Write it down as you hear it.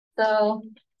So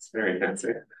It's very fancy.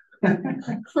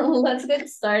 let's get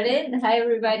started. Hi,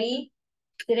 everybody.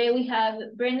 Today we have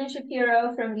Brandon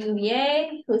Shapiro from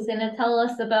UVA, who's going to tell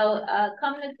us about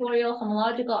combinatorial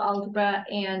homological algebra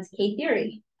and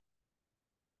K-theory.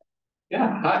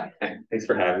 Yeah, hi. Thanks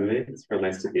for having me. It's real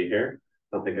nice to be here.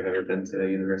 I don't think I've ever been to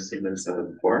the University of Minnesota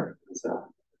before. So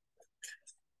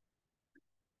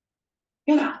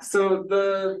yeah, so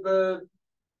the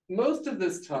most of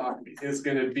this talk is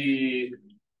going to be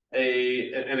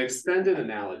an extended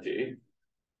analogy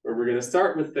where we're going to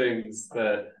start with things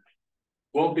that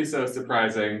won't be so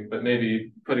surprising, but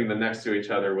maybe putting them next to each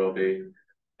other will be,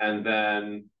 and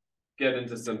then get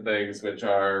into some things which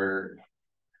are,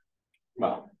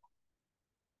 well,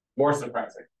 more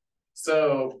surprising.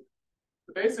 So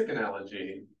the basic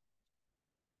analogy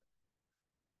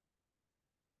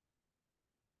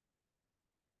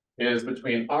is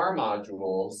between R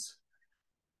modules.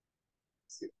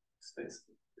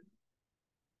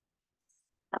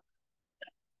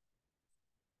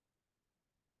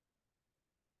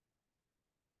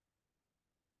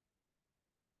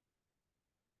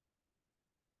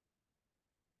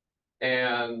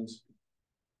 And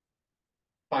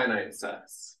finite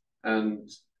sets. And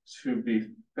to be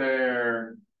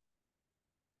fair,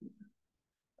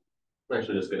 I'm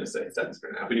actually just going to say sets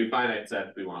for now. If we do finite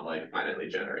sets, we want like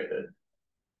finitely generated,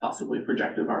 possibly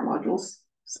projective R modules.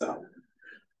 So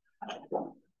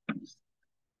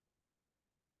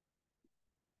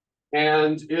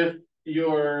and if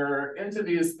you're into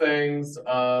these things,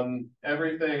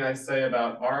 everything I say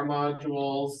about R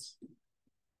modules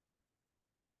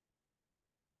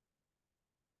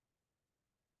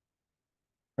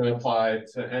can apply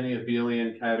to any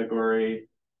abelian category,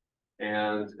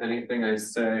 and anything I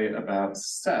say about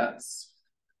sets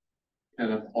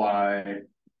can apply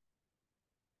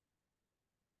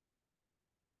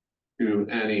to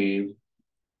any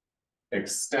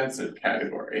extensive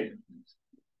category.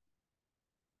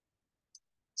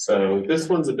 So this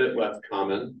one's a bit less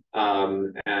common,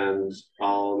 and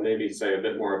I'll maybe say a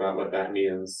bit more about what that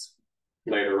means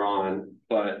later on.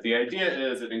 But the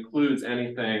idea is it includes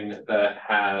anything that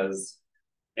has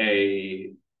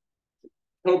a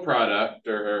coproduct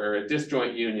or a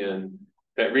disjoint union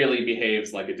that really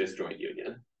behaves like a disjoint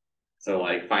union. So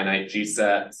like finite G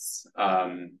sets,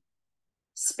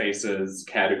 spaces,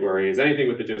 categories, anything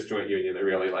with a disjoint union that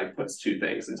really like puts two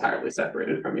things entirely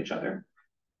separated from each other.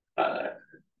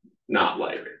 Not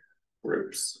like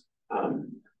groups,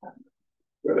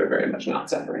 where they're very much not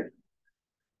separate.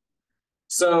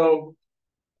 So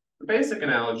the basic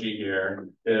analogy here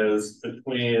is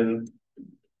between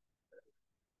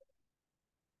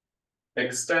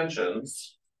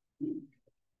extensions.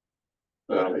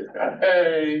 So we've got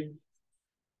A,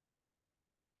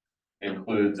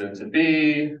 includes into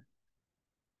B,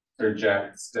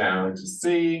 projects down to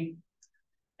C,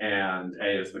 and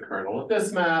A is the kernel of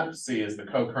this map, C is the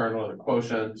co-kernel or the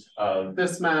quotient of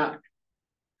this map,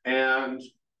 and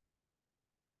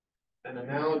an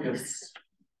analogous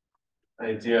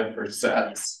idea for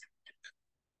sets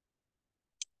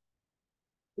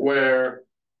where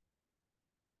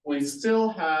we still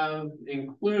have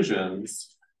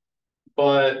inclusions,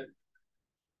 but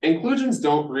inclusions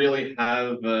don't really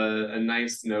have a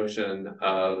nice notion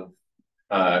of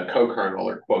co-kernel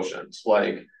or quotient.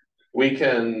 Like we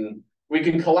can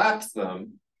collapse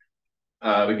them.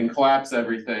 We can collapse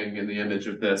everything in the image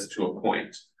of this to a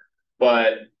point,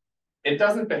 but it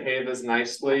doesn't behave as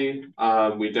nicely.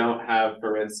 We don't have,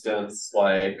 for instance,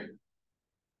 like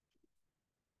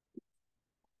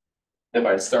if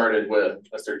I started with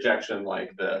a surjection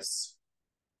like this,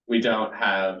 we don't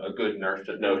have a good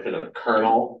notion of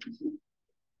kernel.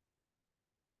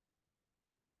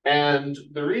 And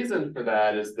the reason for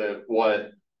that is that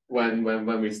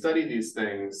when we study these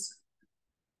things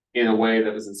in a way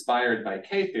that was inspired by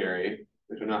K-theory,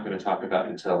 which I'm not going to talk about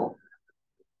until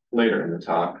later in the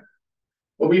talk,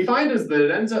 what we find is that it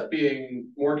ends up being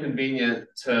more convenient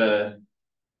to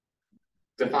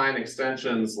define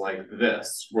extensions like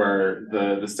this, where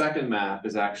the second map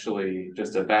is actually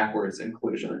just a backwards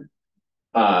inclusion.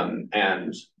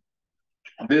 And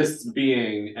this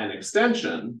being an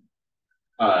extension,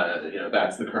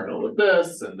 that's the kernel of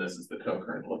this, and this is the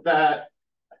co-kernel of that,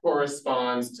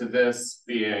 corresponds to this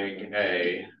being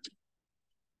a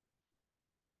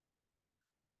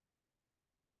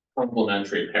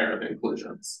complementary pair of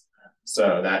inclusions.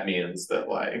 So that means that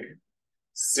like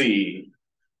C,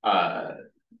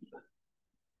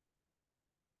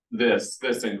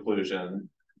 this inclusion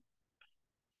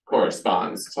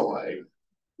corresponds to like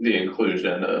the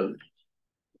inclusion of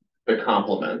the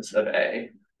complement of A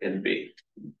in B.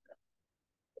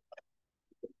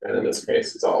 And in this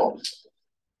case, it's all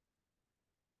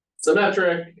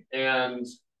symmetric, and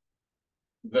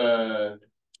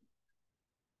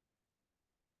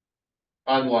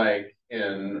unlike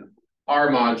in R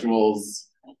modules,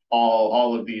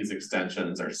 all of these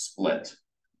extensions are split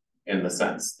in the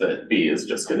sense that B is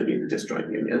just going to be the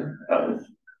disjoint union of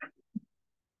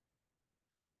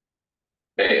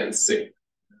A and C.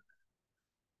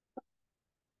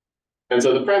 And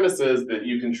so the premise is that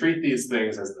you can treat these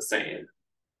things as the same.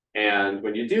 And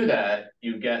when you do that,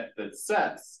 you get that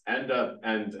sets end up,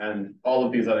 and all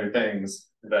of these other things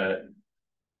that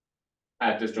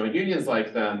have disjoint unions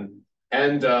like them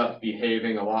end up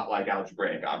behaving a lot like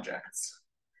algebraic objects.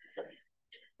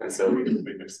 And so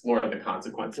we've explored the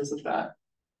consequences of that.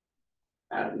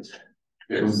 And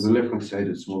on the left-hand side,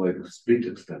 it's more like split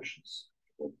extensions.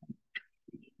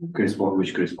 Which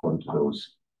correspond to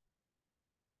those.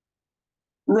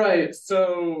 Right.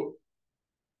 So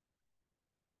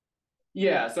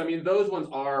yeah, so I mean, those ones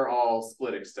are all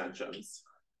split extensions.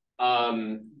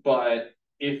 But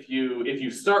if you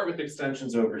start with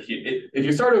extensions over here, if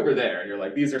you start over there, you're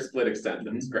like, these are split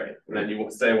extensions, great. And then you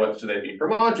say, what should they be for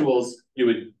modules? You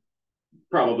would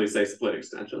probably say split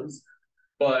extensions.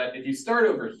 But if you start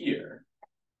over here,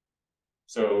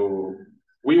 so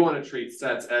we want to treat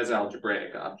sets as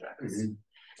algebraic objects.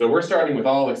 So we're starting with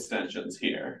all extensions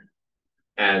here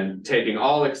and taking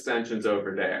all extensions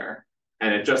over there.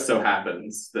 And it just so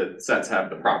happens that sets have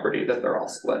the property that they're all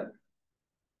split.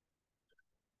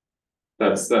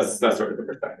 That's sort of the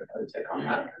perspective I would take on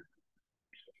that.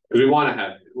 Because we want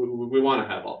to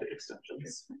have all the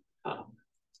extensions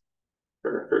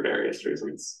for various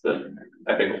reasons that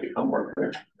I think will become more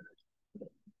clear.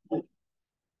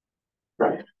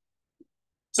 Right.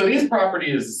 So these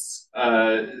properties,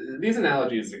 these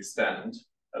analogies extend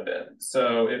a bit.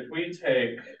 So if we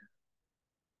take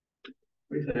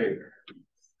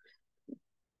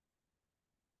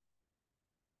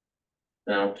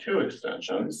now two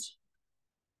extensions,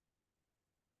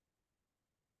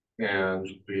 and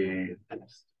we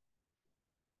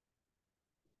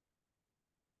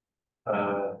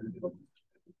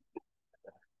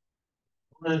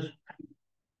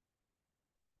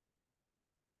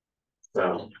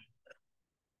so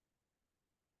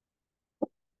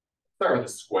start with a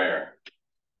square.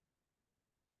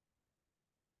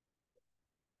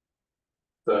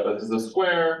 So this is a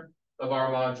square of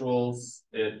our modules.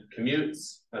 It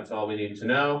commutes. That's all we need to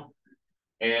know.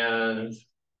 And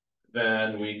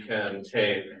then we can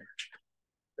take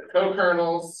the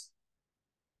co-kernels.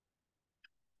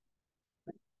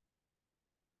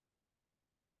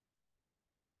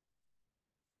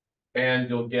 And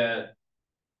you'll get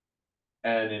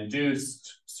an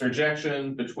induced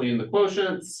surjection between the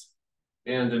quotients.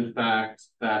 And in fact,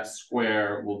 that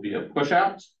square will be a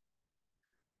pushout.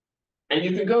 And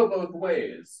you can go both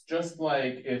ways. Just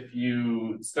like if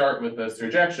you start with a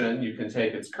surjection, you can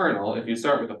take its kernel. If you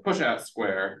start with a pushout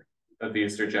square of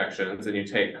these surjections and you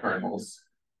take kernels,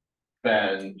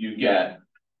 then you get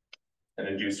an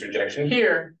induced surjection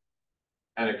here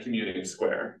and a commuting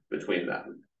square between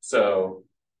them. So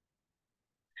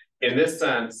in this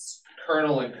sense,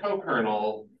 kernel and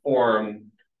co-kernel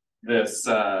form this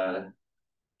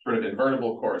sort of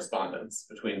invertible correspondence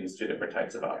between these two different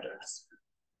types of objects.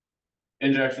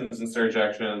 Injections and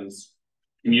surjections,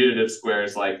 commutative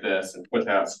squares like this, and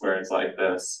pushout squares like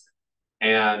this.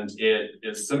 And it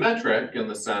is symmetric in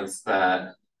the sense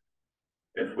that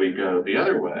if we go the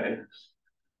other way,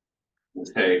 we'll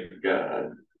take,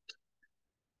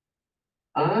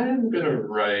 I'm going to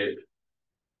write,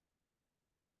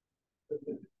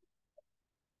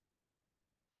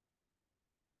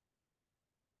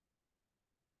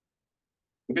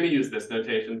 I'm going to use this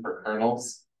notation for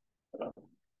kernels.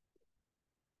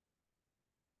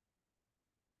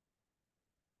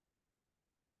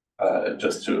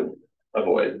 Just to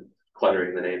avoid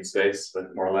cluttering the namespace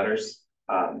with more letters.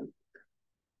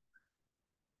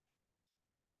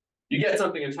 You get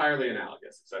something entirely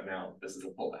analogous, except now this is a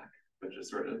pullback, which is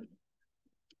sort of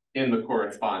in the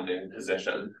corresponding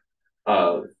position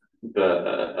of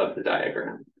the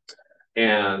diagram.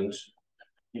 And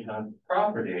you have the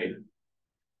property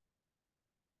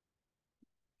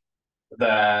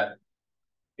that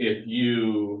if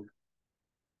you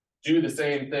do the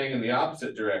same thing in the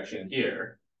opposite direction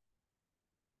here,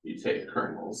 you take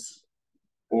kernels,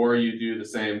 or you do the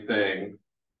same thing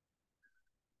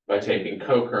by taking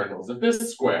co-kernels of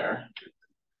this square,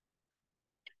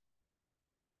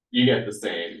 you get the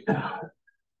same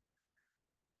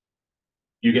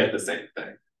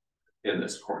thing in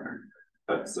this corner.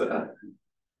 That's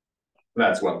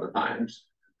well defined,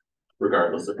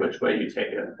 regardless of which way you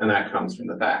take it. And that comes from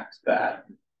the fact that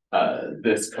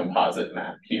this composite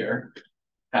map here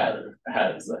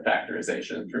has a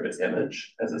factorization through its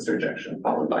image as a surjection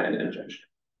followed by an injection.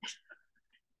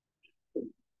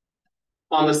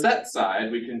 On the set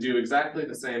side, we can do exactly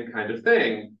the same kind of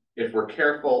thing if we're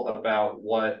careful about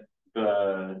what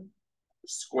the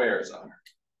squares are.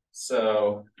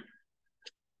 So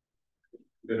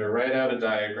I'm going to write out a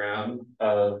diagram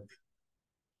of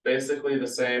basically the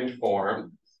same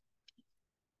form,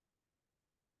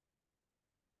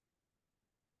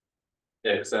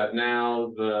 except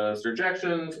now the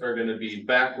surjections are going to be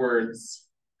backwards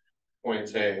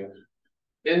pointing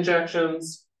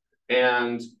injections.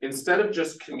 And instead of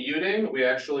just commuting, we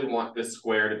actually want this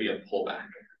square to be a pullback.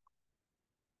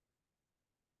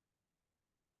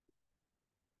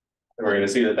 And we're going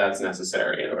to see that that's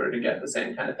necessary in order to get the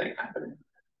same kind of thing happening.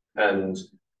 And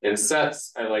in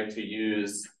sets, I like to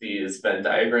use these Venn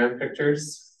diagram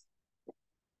pictures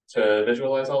to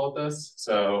visualize all of this.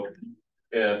 So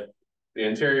if the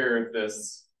interior of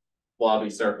this blobby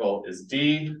circle is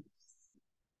D,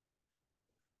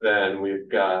 then we've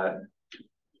got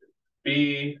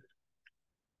B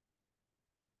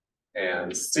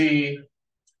and C.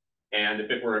 And if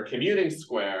it were a commuting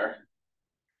square,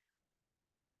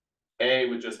 A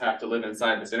would just have to live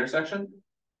inside this intersection.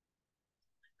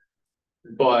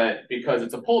 But because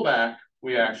it's a pullback,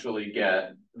 we actually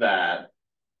get that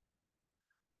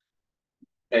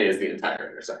A is the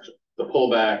entire intersection. The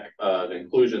pullback of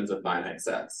inclusions of finite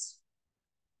sets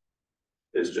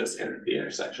is just the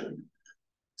intersection.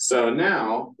 So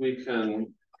now we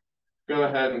can go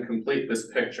ahead and complete this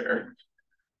picture.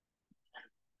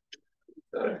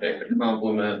 So I take the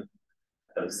complement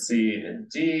of C and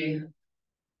D,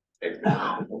 take the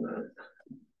complement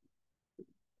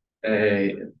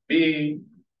A and B,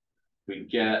 we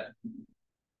get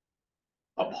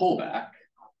a pullback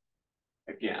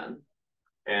again.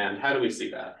 And how do we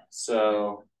see that?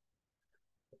 So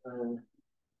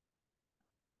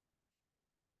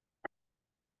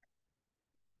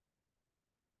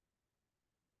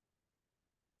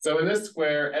in this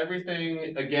square,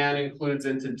 everything again includes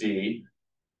into D.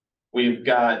 We've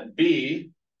got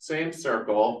B, same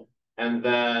circle, and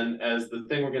then as the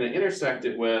thing we're going to intersect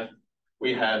it with,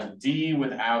 we have D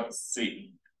without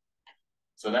C.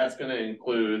 So that's going to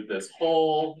include this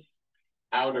whole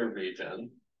outer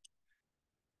region,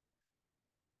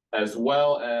 as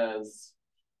well as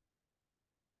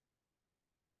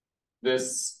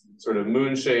this sort of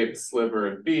moon-shaped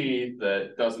sliver of B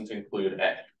that doesn't include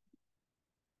A,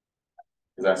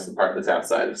 because that's the part that's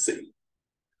outside of C.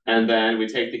 And then we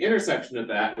take the intersection of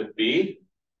that with B,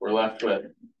 we're left with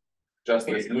just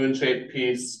this moon-shaped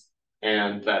piece,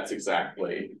 and that's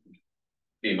exactly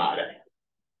B mod A.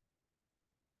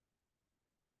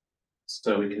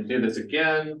 So we can do this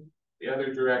again, the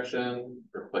other direction,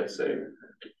 replacing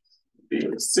B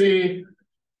with C.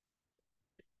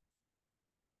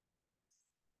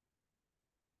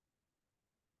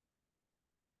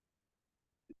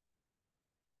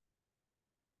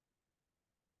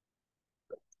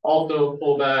 Also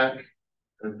pull back,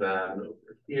 and then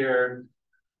over here,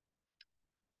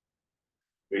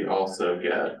 we also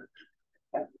get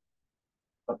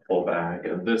a pullback,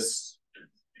 and this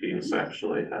piece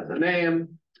actually has a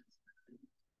name.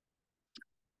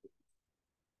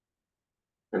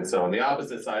 And so on the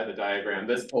opposite side of the diagram,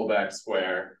 this pullback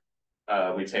square,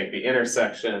 we take the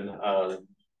intersection of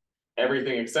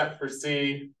everything except for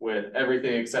C with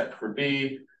everything except for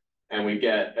B, and we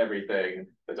get everything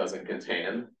that doesn't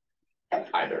contain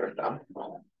either of them.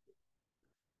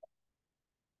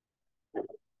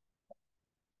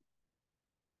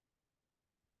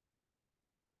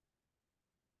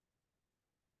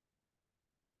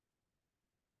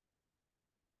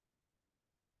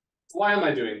 Why am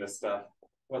I doing this stuff?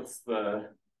 What's the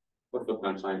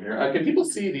punchline here? Can people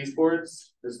see these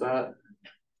boards? Can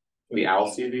the owl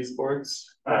see these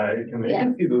boards? I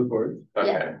can see those boards.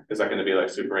 Okay. Yeah. Is that going to be like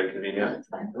super inconvenient? That's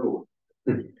fine. Oh,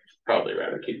 Probably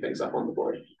rather keep things up on the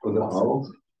board. for the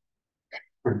owls.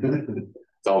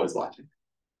 It's always watching.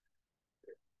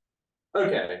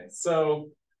 Okay, so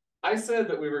I said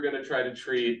that we were going to try to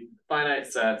treat finite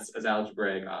sets as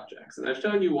algebraic objects. And I've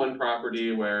shown you one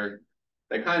property where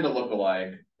they kind of look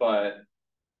alike, but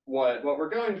what we're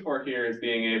going for here is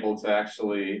being able to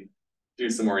actually do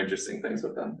some more interesting things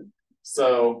with them.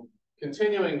 So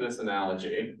continuing this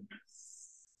analogy,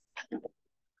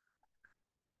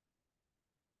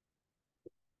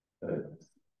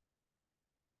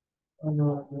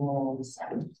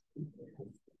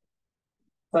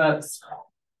 sets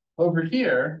over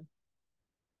here,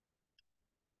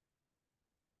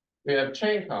 we have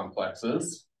chain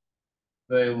complexes.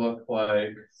 They look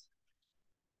like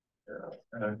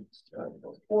x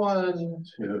equals 1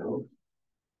 to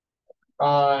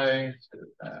I to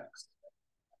x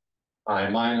I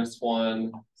minus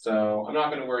 1. So I'm not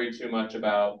going to worry too much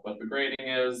about what the grading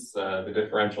is. The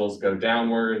differentials go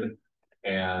downward,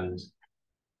 and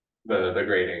the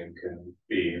grading can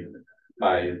be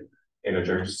by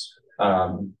integers.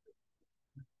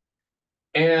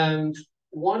 And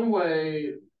one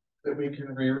way that we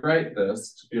can rewrite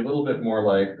this to be a little bit more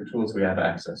like the tools we have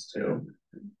access to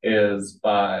is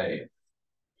by,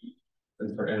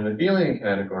 since we're in the abelian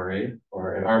category,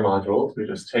 or in our modules, we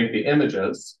just take the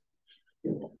images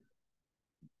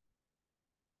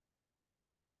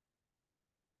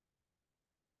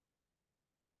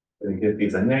and give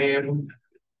these a name.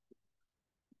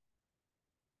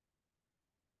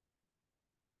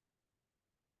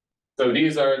 So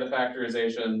these are the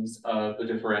factorizations of the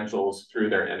differentials through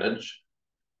their image.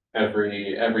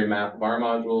 Every map of our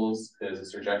modules is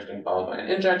a surjection followed by an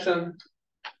injection.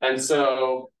 And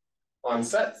so on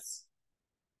sets,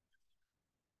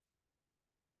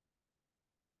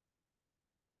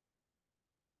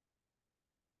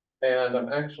 and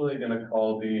I'm actually going to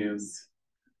call these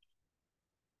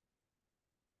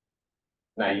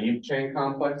naive chain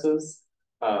complexes,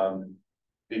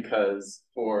 because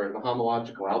for the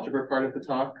homological algebra part of the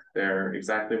talk, they're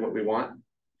exactly what we want,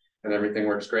 and everything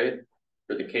works great.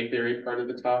 For the K-theory part of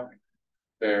the talk,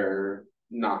 they're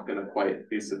not going to quite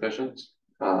be sufficient,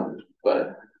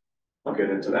 but I'll get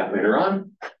into that later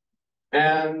on.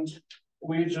 And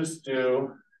we just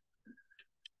do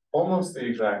almost the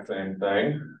exact same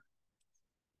thing.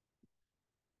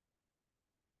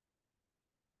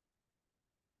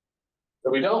 So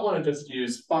we don't want to just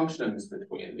use functions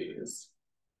between these,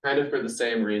 kind of for the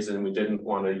same reason we didn't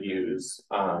want to use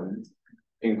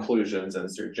inclusions and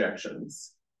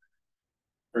surjections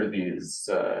for these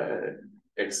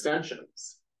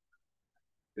extensions.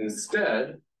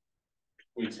 Instead,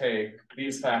 we take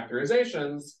these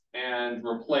factorizations and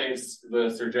replace the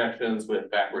surjections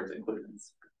with backwards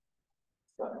inclusions.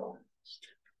 So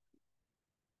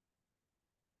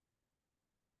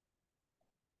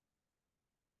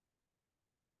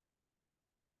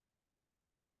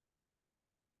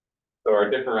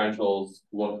our differentials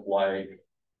look like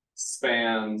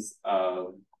spans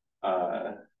of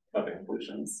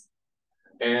inclusions.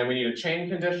 And we need a chain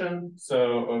condition.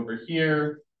 So over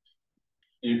here,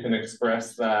 you can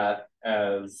express that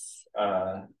as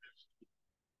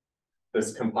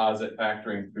this composite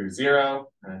factoring through 0.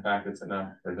 And in fact, it's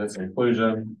enough for this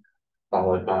inclusion,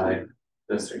 followed by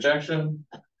this surjection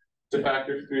to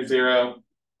factor through 0.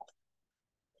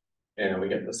 And we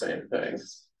get the same thing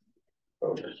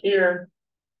over here,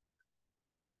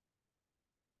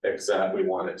 except we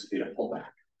want it to be a pullback.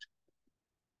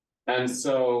 And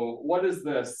so what does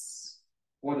this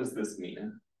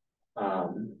mean?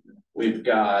 We've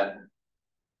got,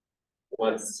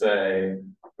 let's say,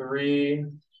 3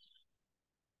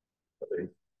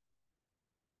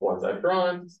 ones I've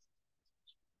drawn.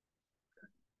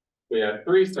 We have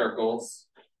 3 circles,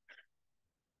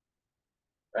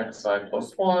 xi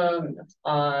plus 1,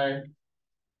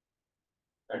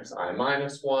 xi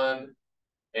minus 1,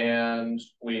 and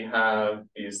we have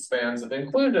these spans of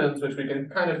inclusions, which we can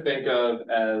kind of think of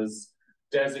as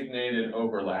designated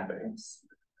overlappings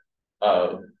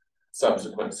of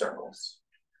subsequent circles.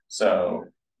 So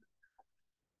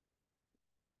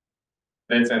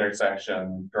this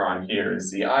intersection drawn here is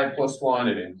zi plus 1.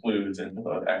 It includes into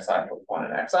both xi plus 1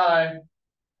 and xi.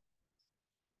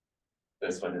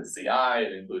 This one is zi.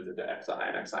 It includes into xi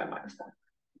and xi minus 1.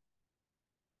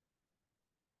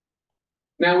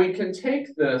 Now we can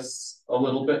take this a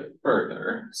little bit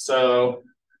further. So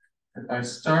if I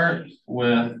start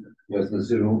with... Was the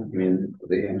 0 mean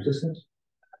the emphasis?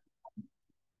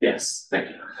 Yes, thank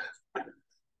you.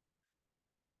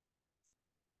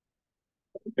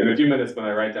 In a few minutes, when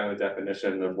I write down a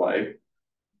definition of like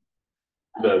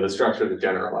the structure that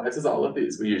generalizes all of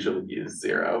these, we usually use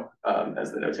 0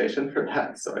 as the notation for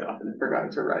that. So I often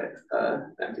forgot to write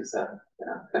empty set.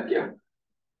 Yeah, thank you.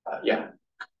 Yeah.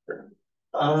 Sure.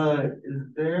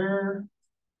 Is there?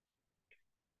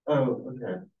 Oh,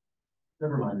 okay.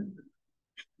 Never mind.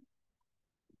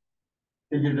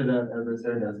 Figured it out as I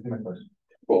started asking my question.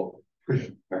 Cool. All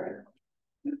right.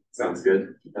 Sounds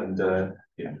good. And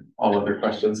yeah, all other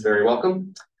questions very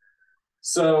welcome.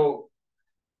 So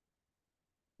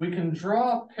we can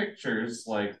draw pictures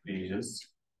like these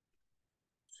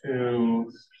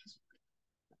to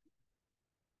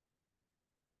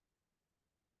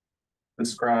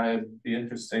describe the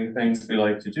interesting things we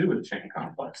like to do with chain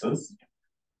complexes.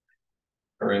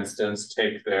 For instance,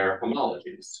 take their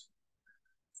homologies.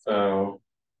 So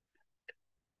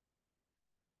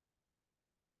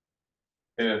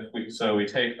So we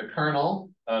take the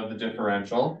kernel of the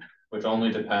differential, which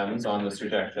only depends on the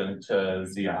surjection to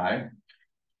Zi.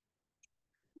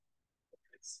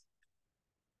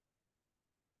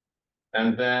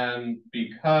 And then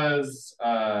because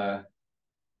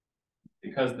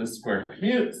this square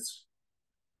commutes,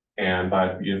 and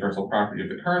by the universal property of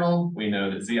the kernel, we know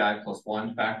that Zi plus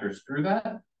 1 factors through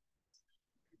that.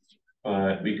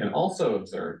 But we can also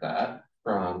observe that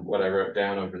from what I wrote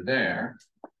down over there,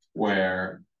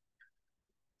 where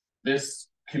this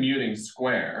commuting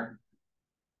square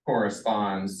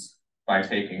corresponds by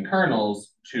taking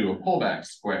kernels to a pullback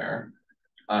square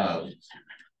of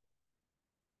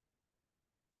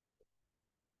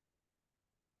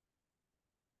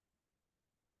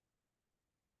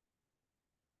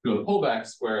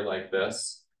like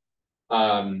this.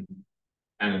 And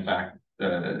in fact,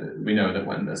 we know that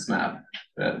when this map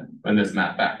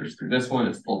factors through this one,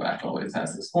 its pullback always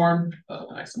has this form of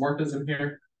an isomorphism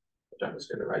here, which I'm just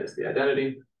going to write as the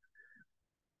identity.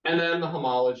 And then the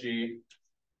homology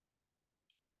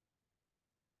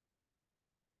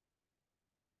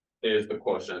is the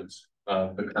quotient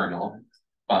of the kernel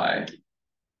by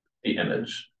the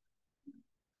image.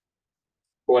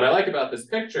 What I like about this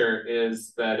picture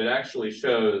is that it actually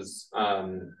shows,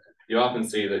 you often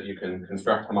see that you can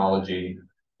construct homology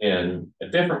in a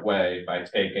different way by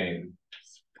taking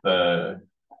the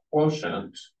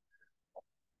quotient.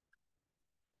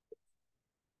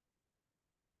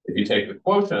 If you take the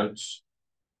quotient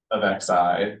of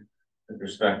xi with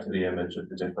respect to the image of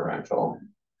the differential,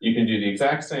 you can do the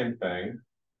exact same thing,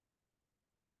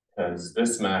 because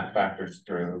this map factors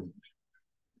through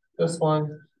this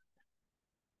one.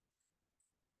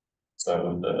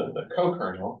 So the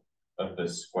co-kernel of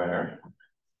this square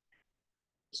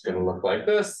is going to look like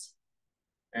this,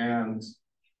 and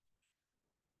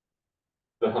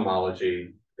the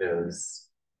homology is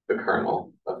the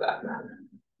kernel of that map.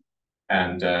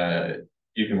 And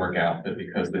you can work out that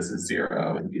because this is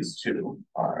 0 and these two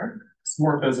are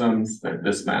isomorphisms, that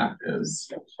this map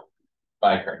is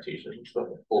bicartesian, both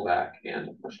a pullback and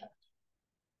a push out.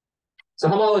 So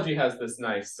homology has this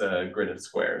nice grid of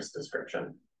squares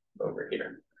description over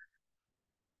here.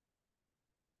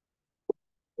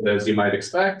 And as you might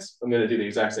expect, I'm going to do the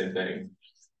exact same thing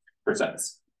for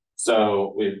sets.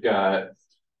 So we've got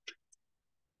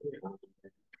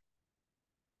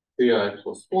Ci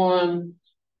plus 1.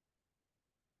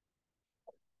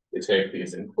 We take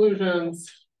these inclusions.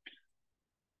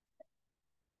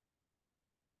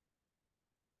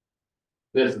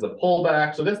 This is a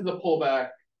pullback. So this is a pullback.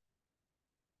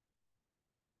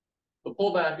 The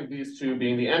pullback of these two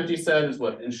being the empty set is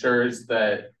what ensures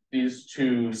that these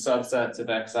two subsets of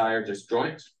xi are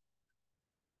disjoint.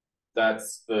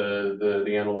 That's the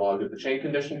analog of the chain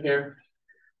condition here.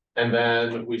 And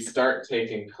then we start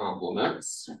taking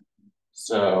complements.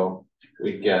 So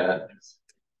we get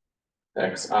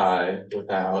xi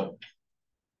without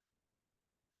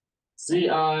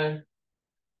Ci.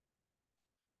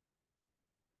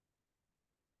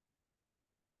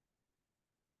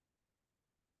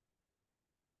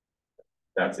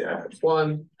 That's the I plus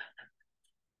 1,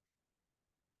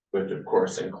 which of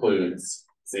course includes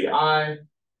Ci.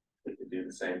 We could do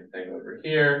the same thing over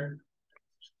here.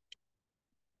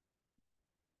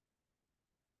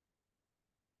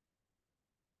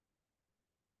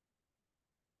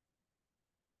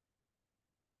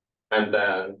 And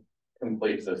then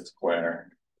complete this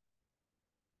square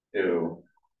to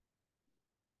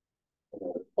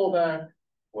pullback,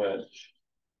 which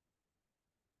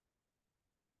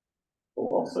will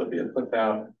also be a flip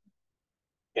out.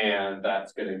 And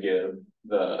that's going to give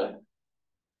the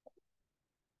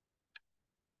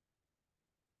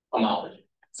homology.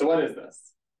 So what is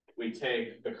this? We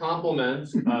take the complement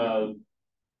of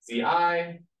Ci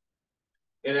in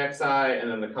xi, and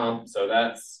then the so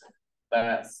that's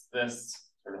this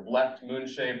sort of left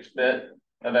moon-shaped bit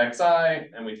of xi,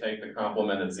 and we take the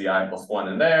complement of Ci plus 1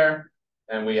 in there,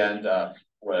 and we end up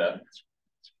with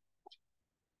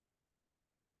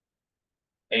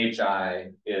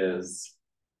hi is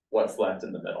what's left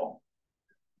in the middle.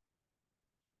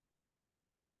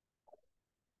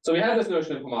 So we have this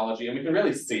notion of homology, and we can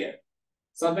really see it.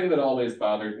 Something that always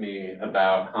bothered me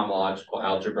about homological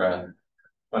algebra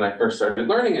when I first started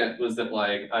learning it was that,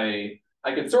 like, I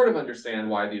could sort of understand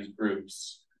why these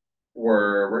groups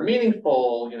were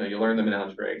meaningful. You know, you learn them in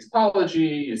algebraic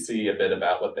topology, you see a bit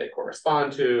about what they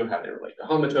correspond to, how they relate to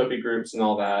homotopy groups and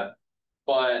all that.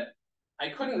 But I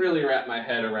couldn't really wrap my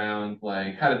head around,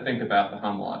 like, how to think about the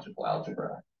homological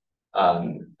algebra.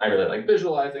 I really like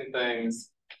visualizing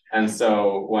things. And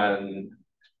so when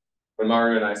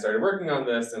Mario and I started working on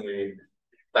this, and we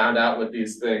found out what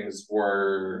these things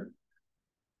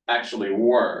actually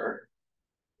were,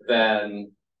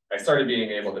 then I started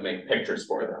being able to make pictures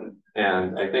for them.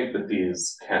 And I think that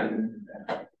these can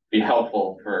be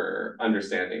helpful for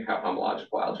understanding how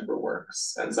homological algebra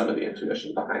works and some of the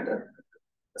intuition behind it.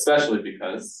 Especially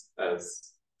because,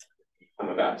 as I'm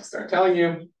about to start telling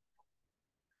you,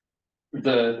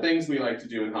 the things we like to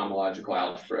do in homological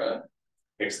algebra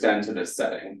extend to this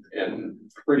setting in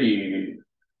pretty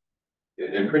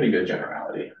good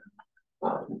generality.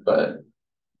 But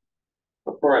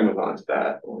before I move on to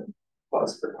that, I'll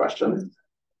pause for questions.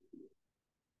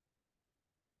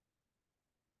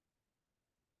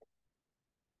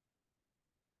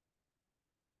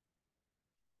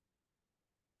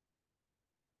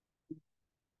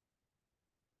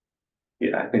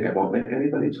 Yeah, I think I won't make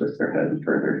anybody twist their head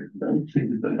further than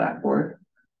that for it.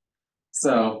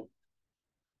 So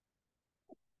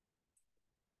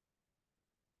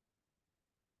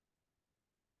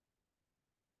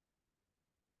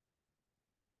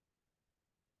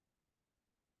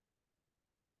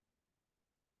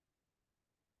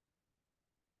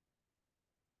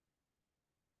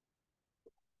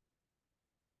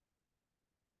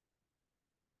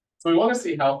we want to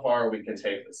see how far we can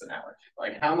take this analogy.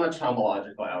 Like, how much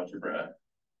homological algebra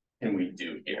can we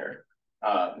do here?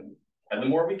 And the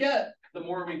more we get, the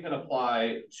more we can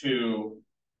apply to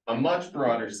a much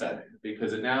broader setting,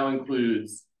 because it now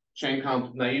includes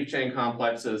naive chain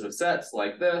complexes of sets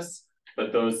like this,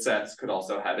 but those sets could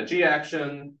also have a G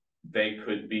action. They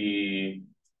could be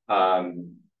presheaves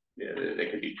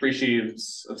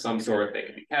of some sort. They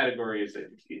could be categories. They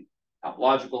could be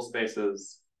topological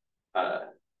spaces.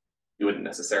 You wouldn't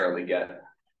necessarily get,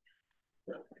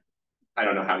 I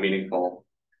don't know how meaningful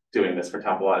doing this for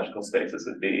topological spaces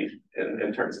would be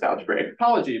in terms of algebraic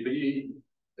topology, but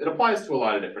it applies to a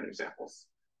lot of different examples.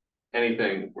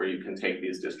 Anything where you can take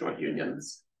these disjoint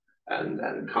unions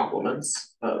and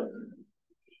complements of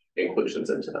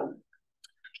inclusions into them.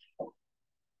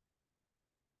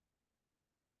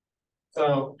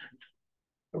 So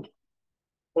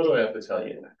what do I have to tell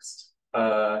you next?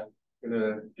 I'm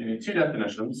gonna give you two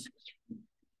definitions.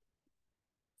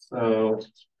 So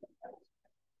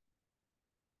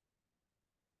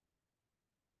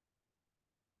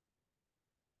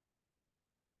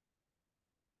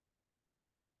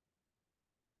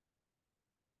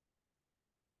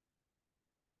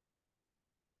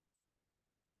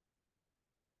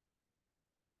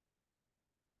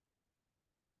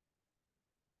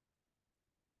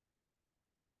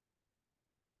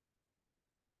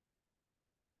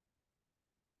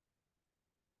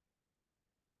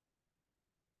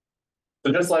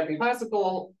just like in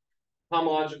classical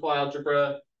homological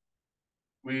algebra,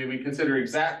 we consider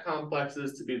exact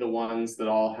complexes to be the ones that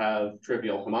all have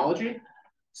trivial homology.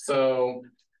 So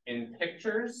in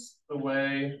pictures, the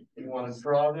way you want to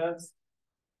draw this,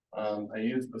 I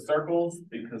use the circles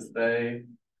because they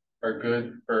are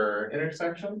good for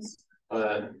intersections.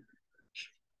 But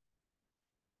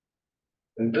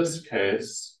in this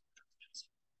case,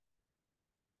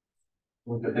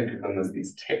 we can think of them as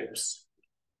these tapes.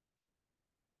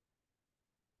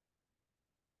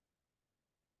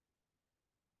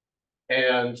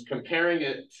 And comparing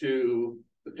it to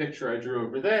the picture I drew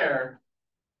over there,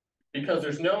 because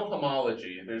there's no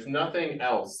homology, there's nothing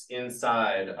else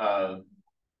inside of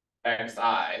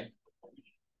xi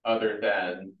other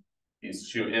than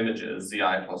these two images, zi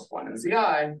plus 1 and zi.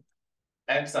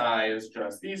 Xi is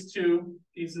just these two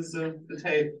pieces of the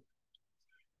tape.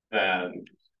 Then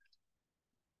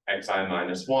xi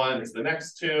minus 1 is the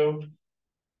next two.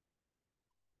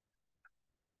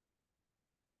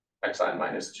 Xi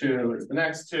minus 2 is the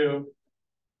next two.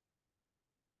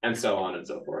 And so on and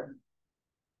so forth.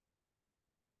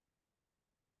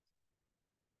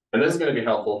 And this is going to be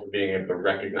helpful for being able to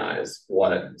recognize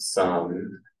what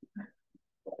some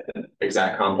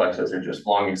exact complexes or just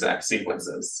long exact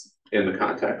sequences in the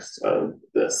context of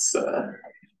this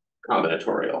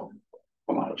combinatorial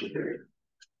homology theory.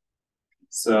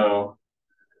 So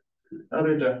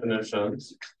other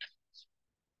definitions.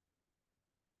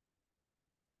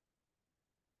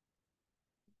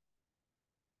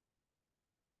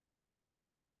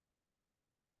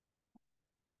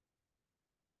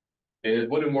 Is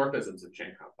what do morphisms of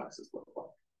chain complexes look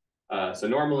like? So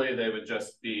normally they would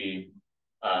just be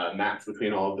maps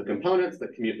between all of the components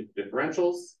that commute with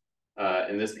differentials.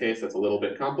 In this case, that's a little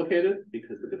bit complicated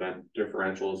because the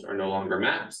differentials are no longer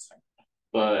maps.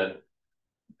 But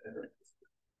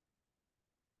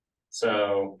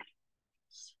so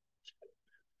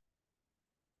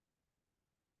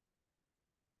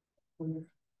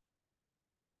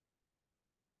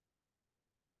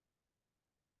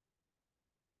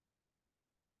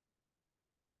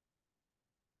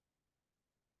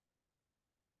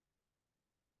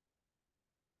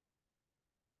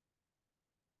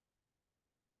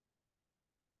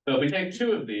So if we take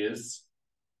two of these,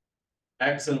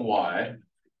 X and Y,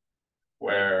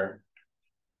 where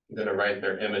I'm going to write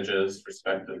their images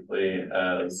respectively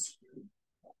as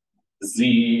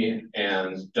Z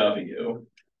and W.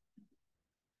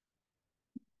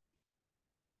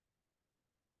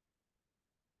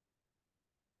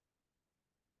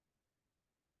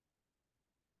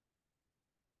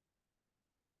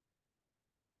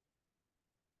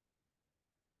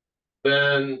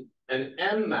 Then an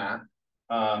M map,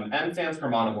 M stands for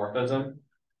monomorphism.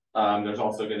 There's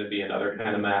also going to be another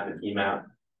kind of map, an E map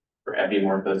for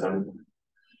epimorphism.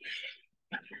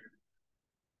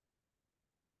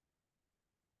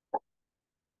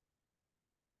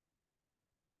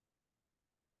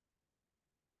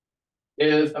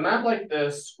 Is a map like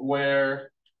this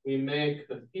where we make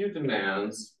a few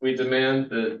demands. We demand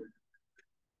that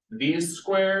these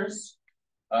squares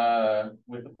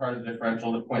with the part of the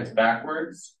differential that points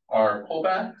backwards are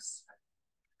pullbacks.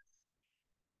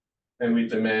 And we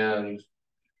demand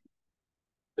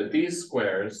that these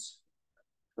squares,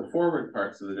 the forward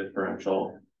parts of the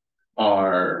differential,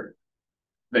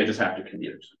 they just have to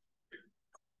commute.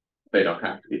 They don't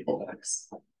have to be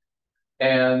pullbacks.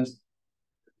 And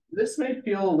this may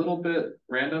feel a little bit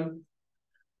random.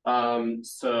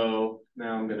 So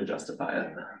now I'm going to justify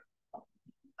it.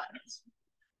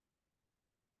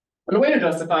 And the way to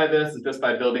justify this is just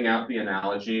by building out the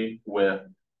analogy with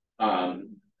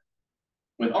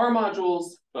R modules,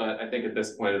 but I think at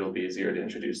this point it'll be easier to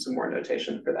introduce some more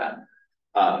notation for that.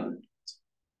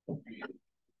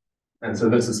 And so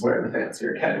this is where the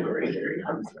fancier category theory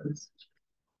comes in.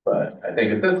 But I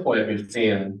think at this point we've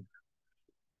seen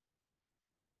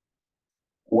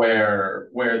where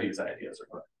these ideas are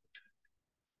going.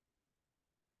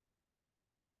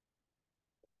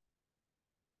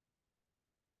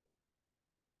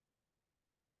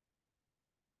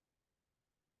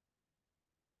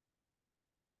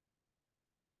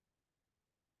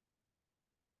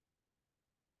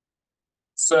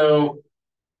 So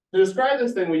to describe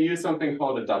this thing, we use something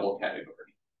called a double category.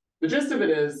 The gist of it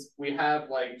is we have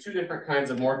like two different kinds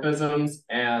of morphisms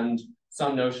and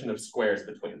some notion of squares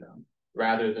between them,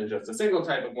 rather than just a single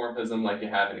type of morphism like you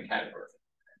have in a category.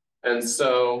 And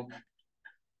so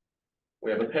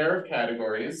we have a pair of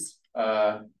categories.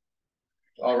 I'll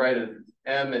write it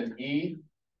M and E.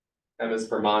 M is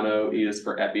for mono, E is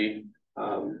for epi.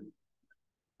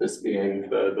 This being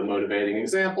the motivating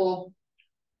example.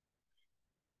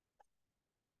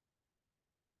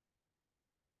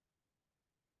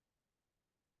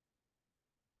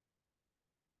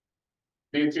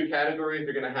 These two categories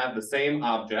are going to have the same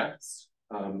objects.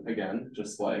 Again,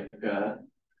 just like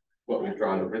what we've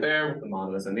drawn over there with the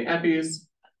monos and the epis.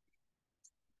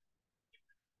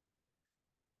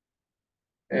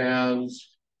 And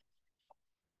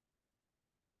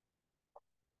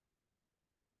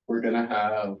we're going to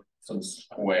have some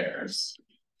squares.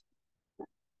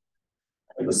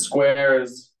 And the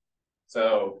squares,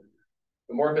 so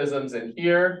the morphisms in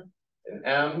here, in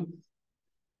M,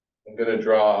 I'm going to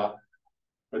draw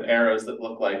with arrows that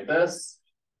look like this.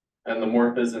 And the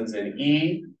morphisms in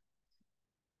E,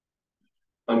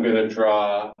 I'm going to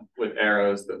draw with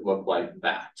arrows that look like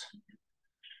that.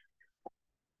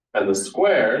 And the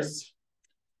squares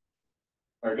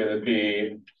are going to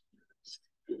be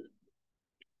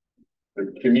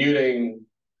commuting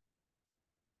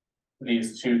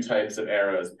these two types of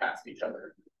arrows past each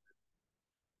other.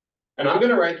 And I'm going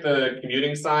to write the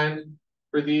commuting sign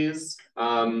for these.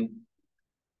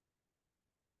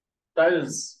 That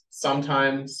is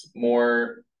sometimes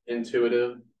more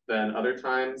intuitive than other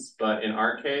times, but in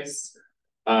our case,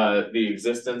 the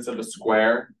existence of a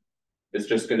square is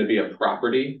just going to be a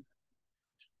property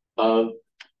of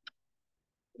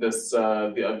this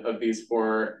of these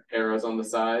four arrows on the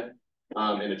side.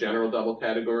 In a general double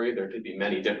category, there could be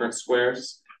many different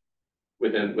squares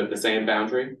with the same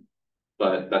boundary,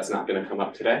 but that's not going to come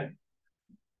up today.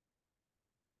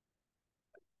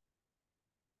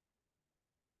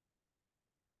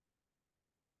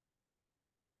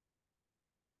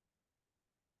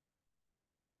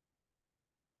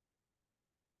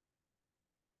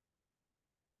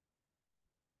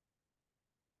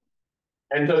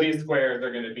 And so these squares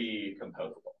are going to be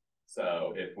composable.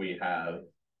 So if we have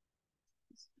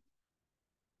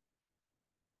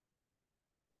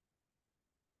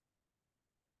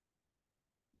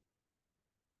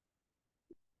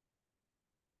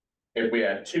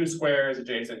two squares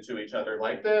adjacent to each other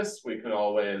like this, we could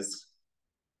always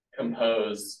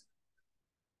compose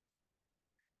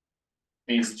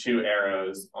these two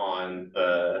arrows on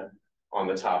the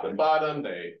top and bottom.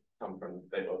 They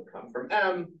both come from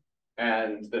M.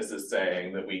 And this is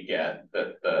saying that we get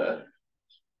that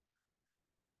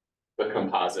the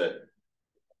composite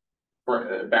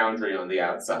boundary on the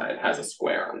outside has a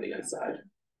square on the inside.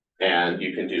 And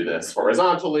you can do this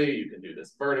horizontally, you can do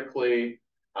this vertically,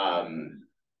 and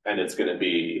it's going to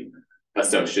be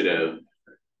associative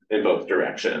in both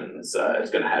directions.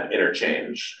 It's going to have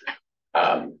interchange,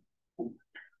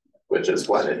 which is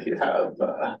what if you have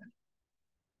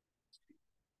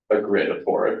a grid of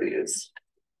 4 of these,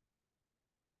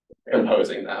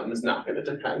 composing them is not going to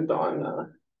depend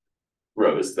on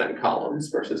rows then columns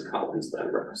versus columns then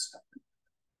rows.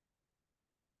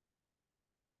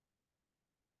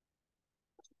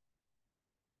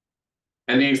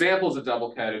 And the examples of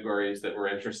double categories that we're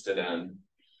interested in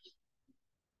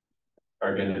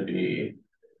are going to be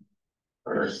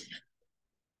first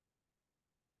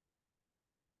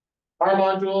R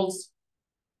modules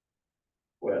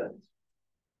with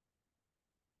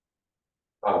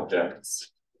objects.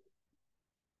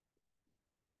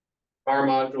 R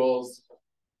modules,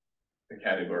 the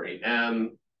category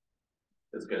M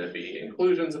is going to be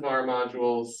inclusions of R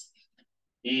modules.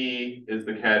 E is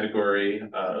the category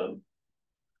of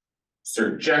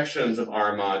surjections of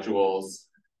R modules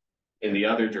in the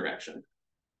other direction.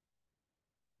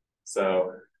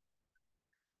 So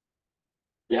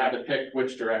you have to pick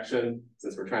which direction,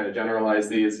 since we're trying to generalize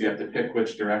these, you have to pick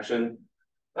which direction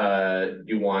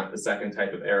you want the second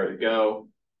type of arrow to go.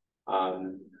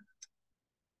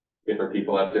 Different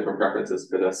people have different preferences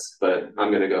for this, but I'm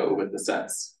going to go with the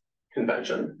sets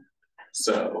convention.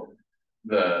 So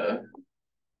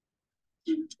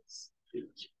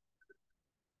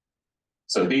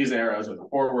these arrows are the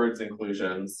forwards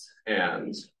inclusions,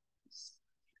 and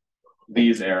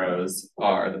these arrows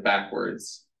are the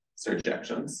backwards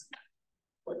surjections.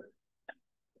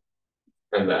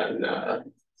 And then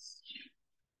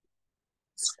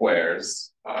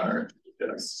squares are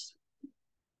just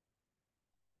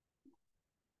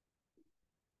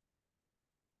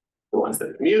the ones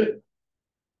that commute.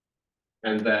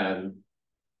 And then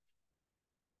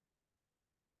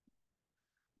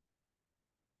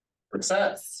for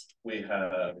sets, we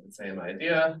have the same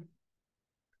idea.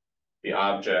 The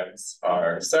objects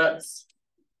are sets.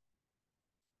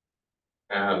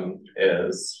 M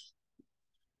is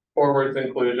forwards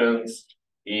inclusions.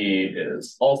 E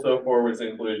is also forwards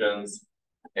inclusions.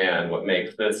 And what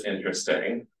makes this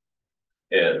interesting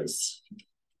is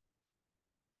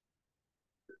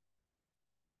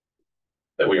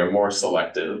that we are more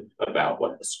selective about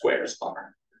what the squares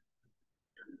are.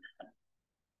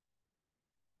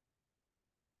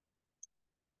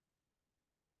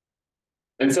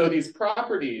 And so these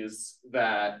properties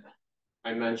that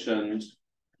I mentioned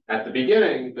at the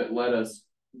beginning that let us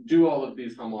do all of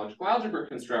these homological algebra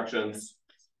constructions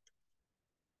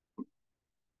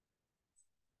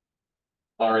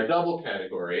are a double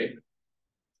category.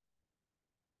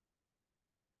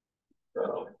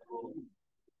 So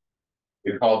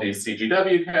we call these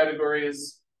CGW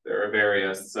categories. There are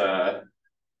various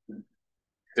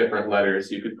different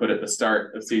letters you could put at the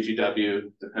start of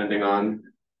CGW, depending on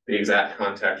the exact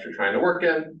context you're trying to work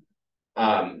in.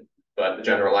 But the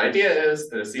general idea is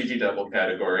that a CG double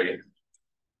category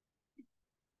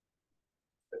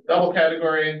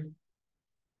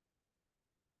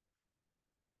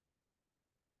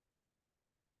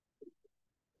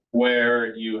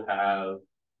where you have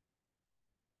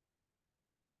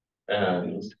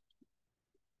an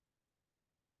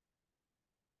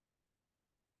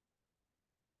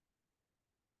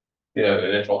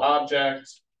initial object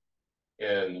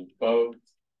in both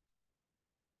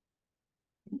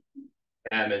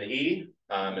M and E.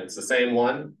 It's the same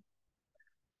one.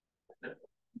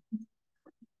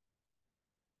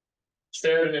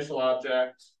 Shared initial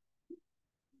object.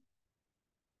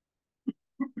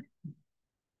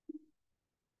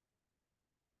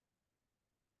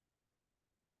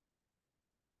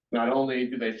 Not only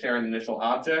do they share an initial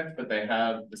object, but they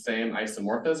have the same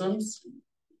isomorphisms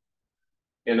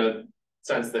in a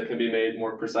sense that can be made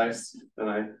more precise than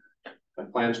I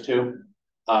planned to.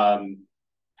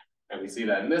 And we see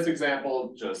that in this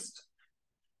example, just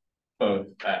both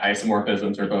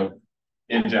isomorphisms are both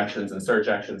injections and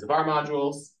surjections of R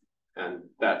modules. And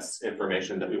that's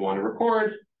information that we want to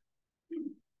record.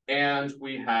 And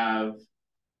we have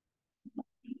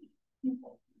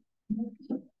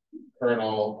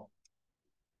kernel,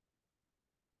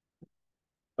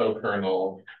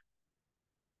 co-kernel,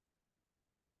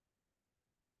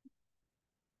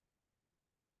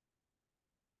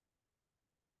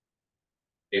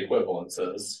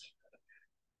 equivalences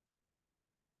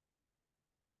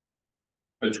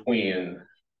between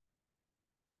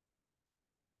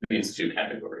these two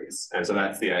categories. And so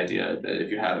that's the idea that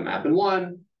if you have a map in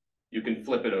one, you can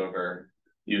flip it over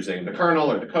using the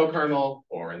kernel or the co-kernel,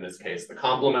 or in this case, the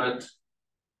complement,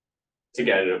 to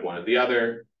get it at one or the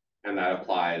other. And that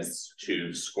applies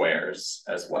to squares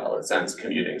as well. It sends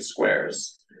commuting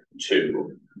squares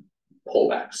to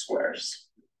pullback squares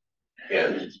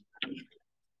in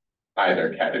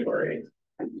either category.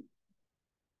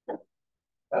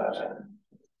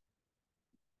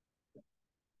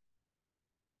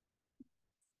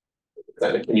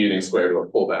 Send a commuting square to a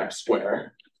pullback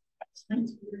square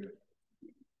in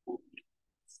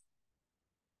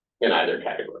either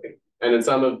category. And in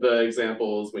some of the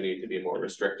examples, we need to be more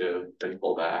restrictive than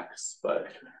pullbacks, but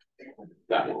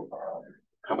that will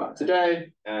come up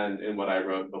today. And in what I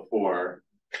wrote before,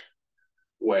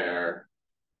 where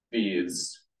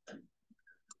these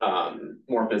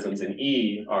morphisms in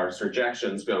E are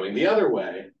surjections going the other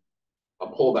way, a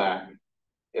pullback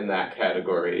in that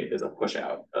category is a push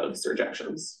out of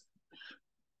surjections.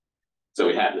 So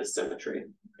we have this symmetry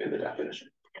in the definition.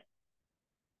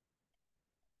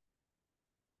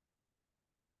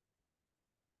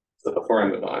 So before I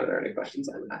move on, are there any questions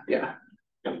on that? Yeah.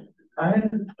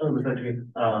 I'm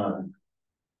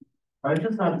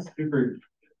just not super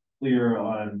clear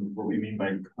on what we mean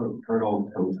by kernel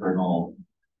co-kernel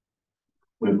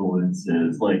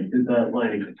equivalences. Like, is that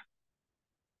like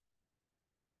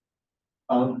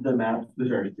of the maps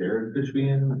that are shared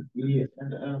between E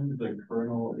and M, the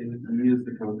kernel in E is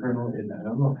the co-kernel in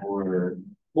M, or?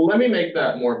 Well, let me make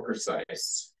that more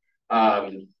precise.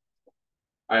 I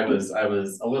was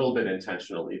a little bit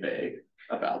intentionally vague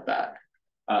about that.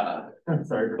 I'm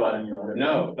sorry for butting you on it.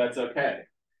 No, that's okay.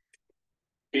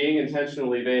 Being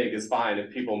intentionally vague is fine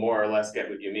if people more or less get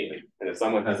what you mean. And if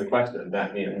someone has a question,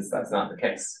 that means that's not the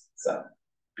case. So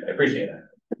I appreciate it.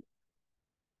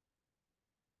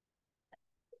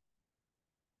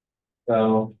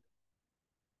 So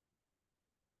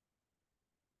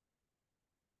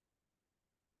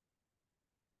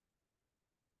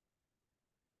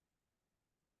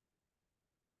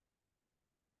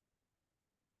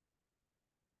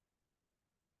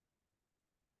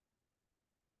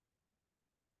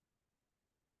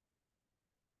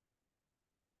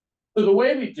So the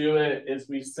way we do it is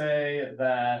we say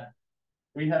that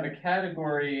we have a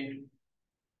category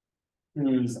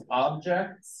whose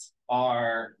objects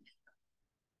are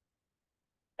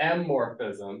M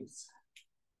morphisms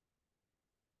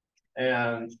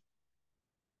and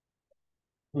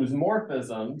whose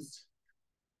morphisms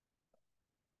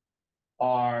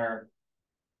are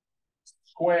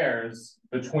squares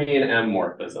between M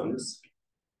morphisms.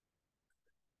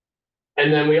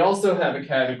 And then we also have a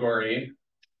category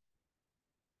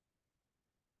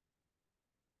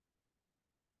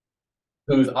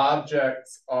whose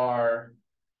objects are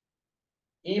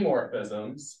E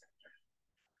morphisms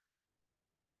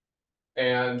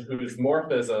and whose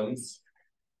morphisms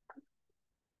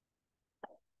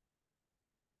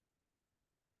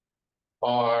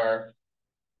are,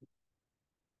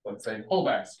 let's say,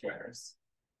 pullback squares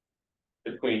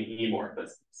between E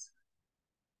morphisms.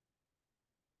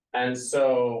 And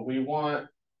so we want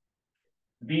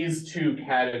these two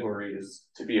categories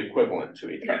to be equivalent to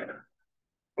each other.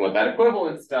 And what that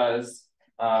equivalence does,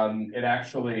 it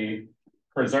actually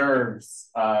preserves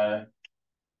the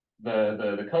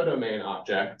codomain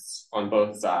objects on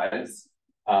both sides,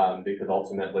 because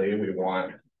ultimately we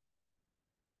want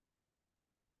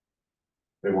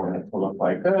it to look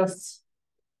like this.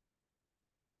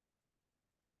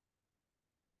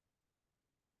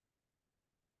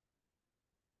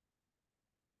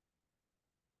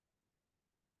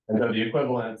 And so the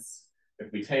equivalence,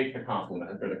 if we take the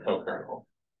complement or the co-kernel,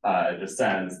 it just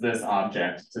sends this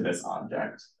object to this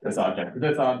object, this object to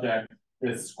this object,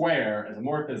 this square as a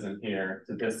morphism here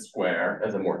to this square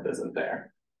as a morphism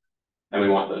there. And we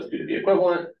want those two to be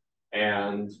equivalent.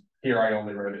 And here I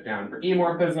only wrote it down for E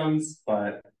morphisms,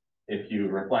 but if you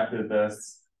reflected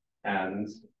this and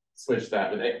switched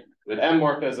that with M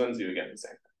morphisms, you would get the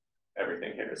same thing.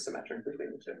 Everything here is symmetric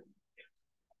between the two.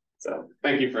 So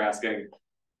thank you for asking.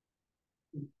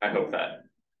 I hope that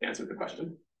answered the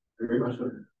question. Very much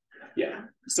so. Yeah.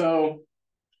 So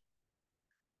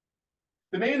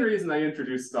the main reason I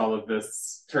introduced all of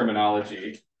this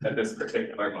terminology at this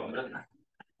particular moment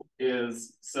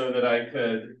is so that I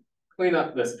could clean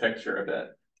up this picture a bit.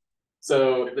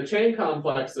 So the chain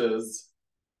complexes,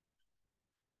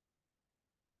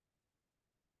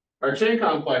 our chain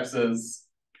complexes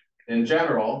in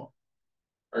general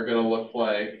are going to look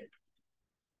like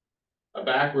a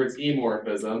backwards E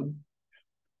morphism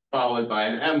followed by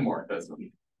an M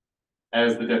morphism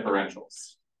as the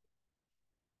differentials.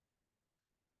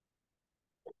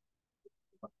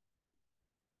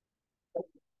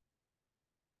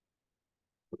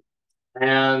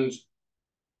 And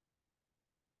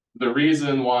the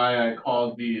reason why I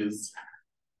called these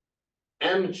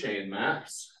M chain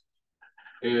maps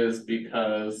is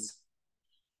because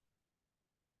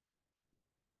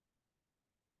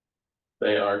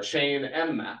they are chain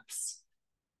M maps.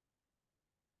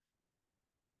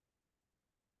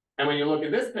 And when you look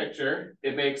at this picture,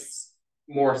 it makes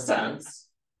more sense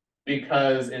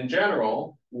because in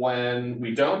general, when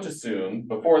we don't assume,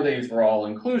 before these were all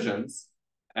inclusions,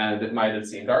 and it might have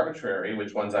seemed arbitrary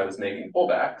which ones I was making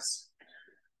pullbacks,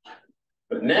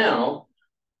 but now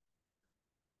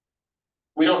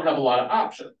we don't have a lot of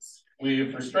options.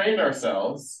 We've restrained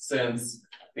ourselves since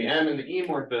the M and the E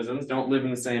morphisms don't live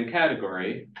in the same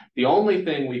category. The only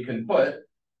thing we can put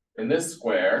in this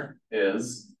square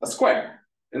is a square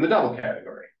in the double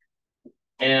category.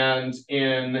 And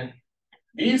in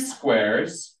these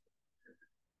squares,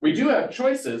 we do have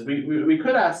choices. We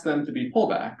could ask them to be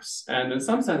pullbacks, and in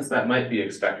some sense that might be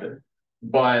expected.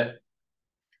 But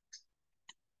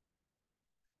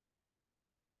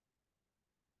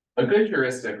a good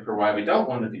heuristic for why we don't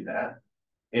want to do that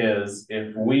is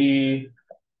if we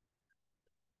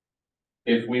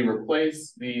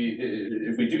replace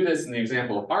if we do this in the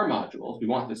example of our modules, we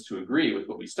want this to agree with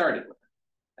what we started with.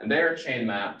 And their chain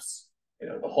maps,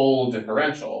 the whole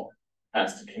differential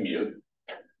has to commute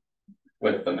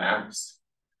with the maps.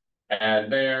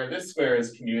 And this square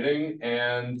is commuting,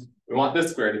 and we want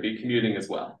this square to be commuting as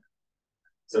well.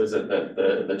 So is it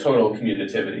the total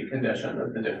commutativity condition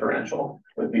of the differential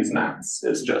with these maps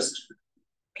is just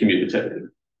commutativity.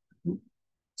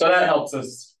 So that helps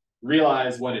us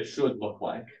realize what it should look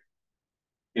like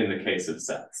in the case of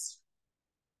sets.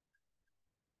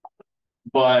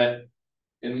 But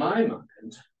in my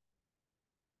mind,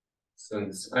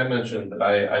 since I mentioned that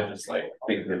I just like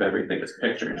thinking of everything as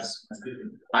pictures,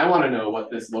 I want to know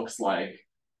what this looks like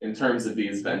in terms of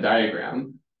these Venn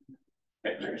diagram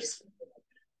pictures.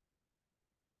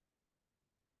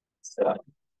 So,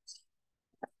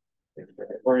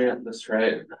 orient this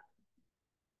right.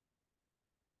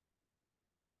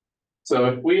 So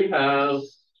if we have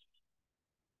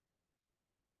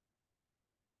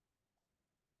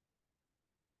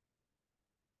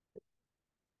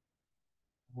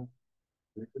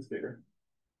make this bigger.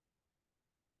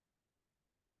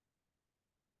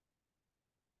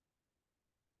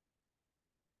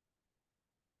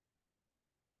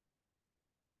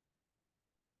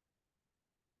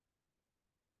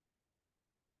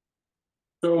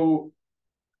 So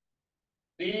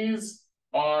these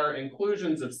are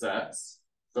inclusions of sets.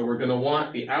 So we're going to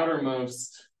want the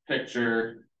outermost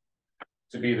picture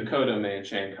to be the codomain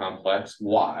chain complex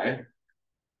Y.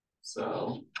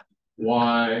 So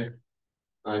Y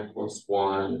I plus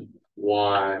 1,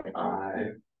 Y I,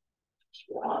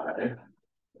 Y.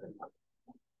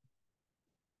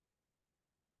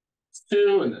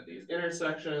 2, and then these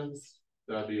intersections,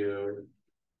 W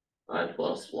I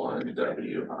plus 1,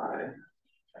 W I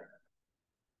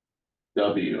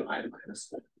minus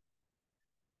 1.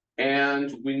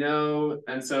 And we know,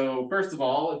 and so first of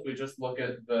all, if we just look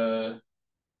at the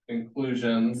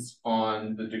inclusions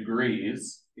on the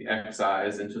degrees, the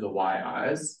xi's into the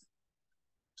yi's,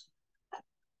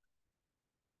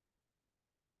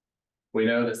 we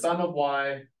know that sum of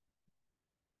y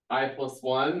I plus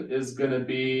 1 is going to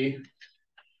be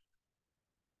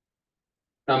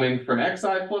coming from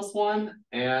xi plus 1,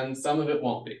 and some of it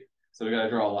won't be. So we got to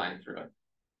draw a line through it.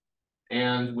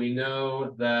 And we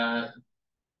know that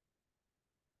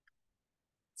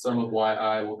sum of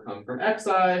yi will come from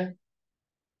xi.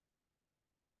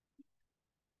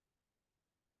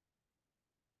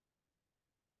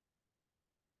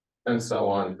 And so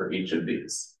on for each of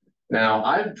these. Now,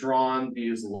 I've drawn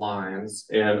these lines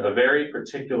in a very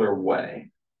particular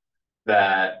way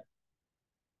that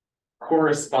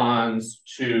corresponds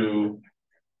to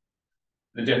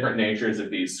the different natures of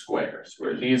these squares,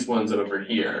 where these ones over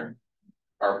here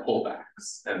are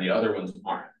pullbacks and the other ones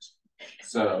aren't.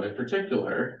 So in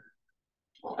particular,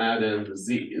 I'll add in the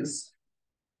z's.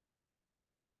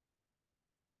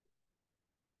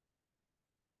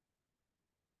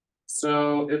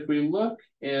 So if we look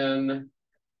in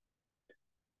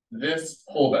this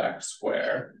pullback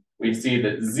square, we see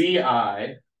that zi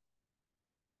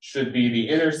should be the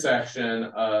intersection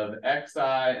of xi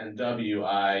and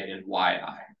wi in yi.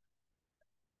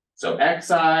 So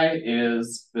xi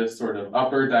is this sort of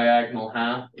upper diagonal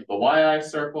half of the yi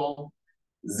circle.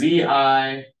 Zi,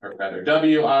 or rather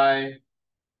wi,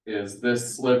 is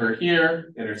this sliver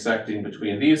here, intersecting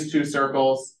between these two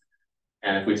circles.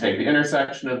 And if we take the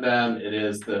intersection of them, it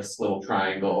is this little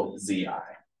triangle zi.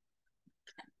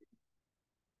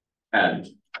 And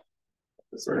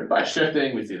sort of by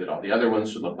shifting, we see that all the other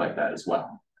ones should look like that as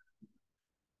well.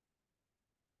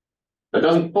 That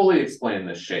doesn't fully explain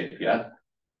this shape yet.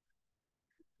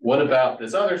 What about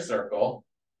this other circle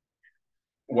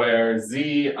where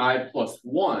zi plus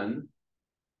 1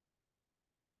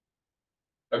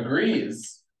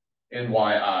 agrees in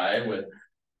yi with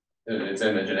its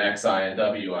image in xi and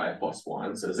wi plus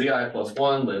 1. So zi plus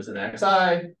 1 lives in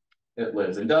xi, it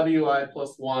lives in wi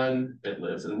plus 1, it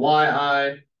lives in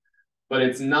yi, but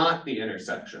it's not the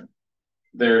intersection.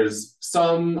 There's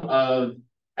sum of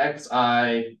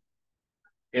xi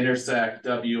intersect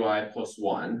wi plus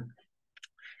 1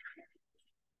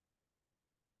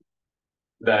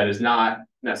 that is not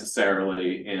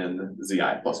necessarily in zi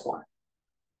plus 1.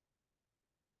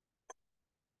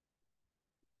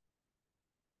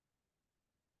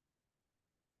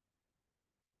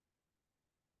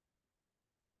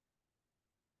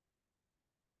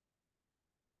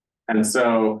 And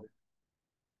so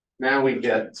now we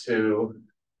get to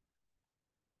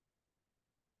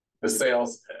the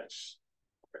sales pitch,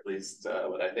 or at least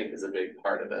what I think is a big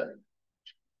part of it,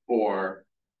 for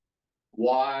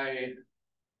why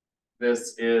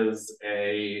this is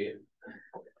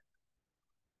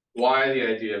why the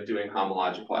idea of doing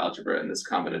homological algebra in this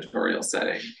combinatorial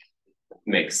setting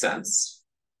makes sense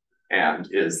and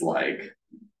is like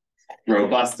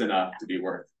robust enough to be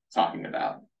worth talking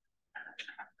about.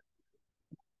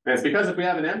 And it's because if we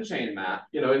have an M-chain map,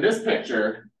 you know, in this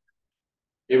picture,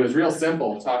 it was real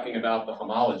simple talking about the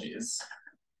homologies.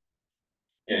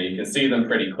 You know, you can see them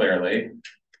pretty clearly.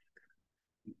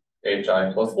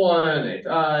 Hi plus 1,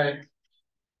 hi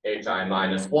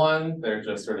minus 1, they're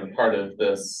just sort of part of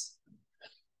this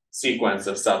sequence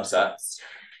of subsets.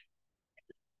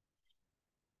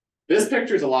 This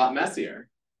picture is a lot messier.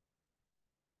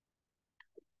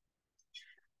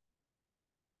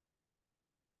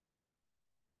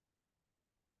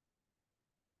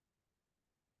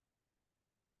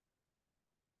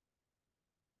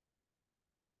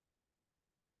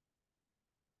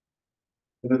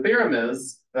 The theorem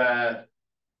is that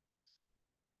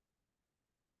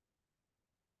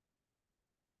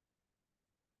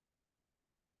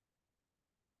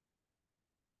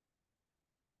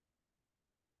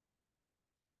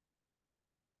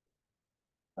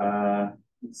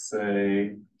let's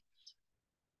say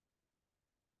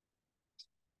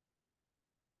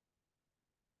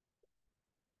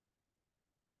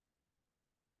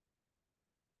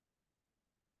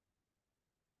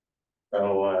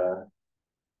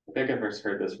I think I first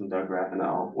heard this from Doug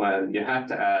Rapinoe, when you have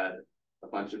to add a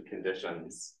bunch of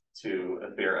conditions to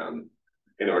a theorem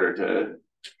in order to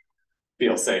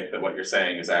feel safe that what you're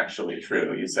saying is actually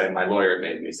true. You say, my lawyer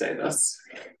made me say this.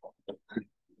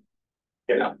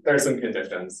 You know, there's some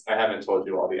conditions. I haven't told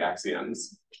you all the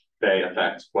axioms. They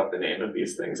affect what the name of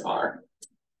these things are.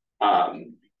 So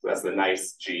that's the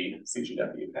nice G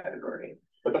CGW category.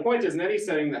 But the point is, in any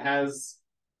setting that has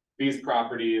these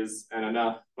properties and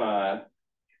enough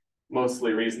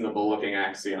mostly reasonable looking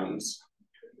axioms,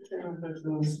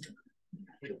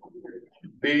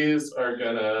 these are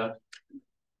gonna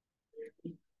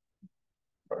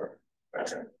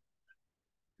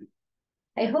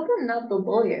I hope I'm not the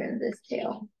lawyer in this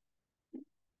tale.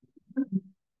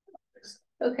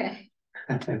 Okay.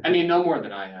 I mean, no more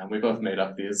than I am. We both made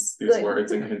up these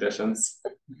words and conditions.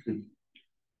 The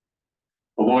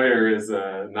lawyer is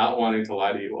not wanting to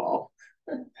lie to you all,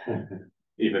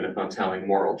 even if I'm telling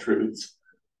moral truths.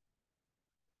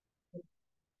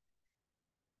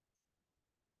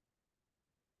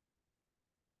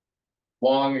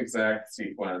 Long exact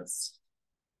sequence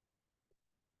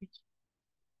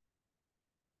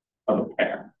of a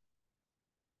pair.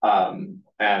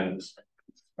 And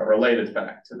a related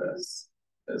fact to this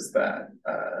is that,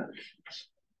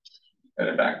 and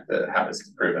in fact, how this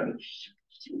is proven.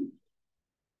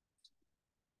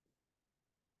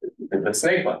 The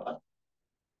snake lemma.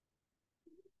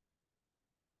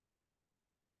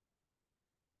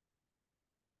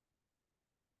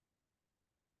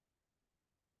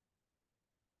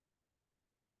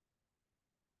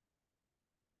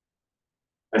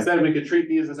 I said we could treat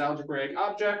these as algebraic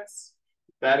objects.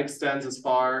 That extends as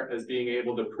far as being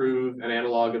able to prove an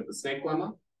analog of the snake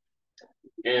lemma.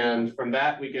 And from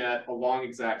that, we get a long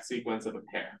exact sequence of a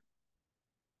pair.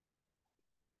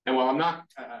 And while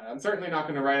I'm certainly not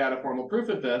going to write out a formal proof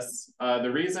of this,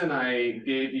 the reason I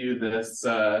gave you this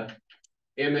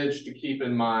image to keep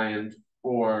in mind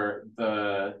for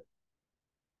the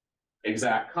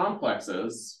exact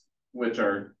complexes, which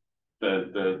are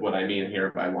what I mean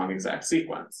here by long exact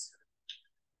sequence.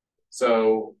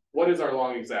 So what is our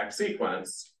long exact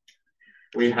sequence?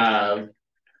 We have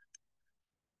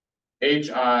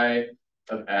hi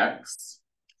of X,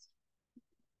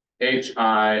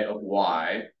 HI of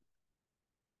Y,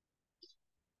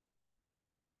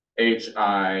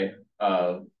 HI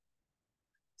of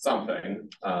something,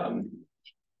 I'm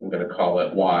going to call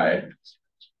it Y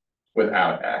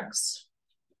without X,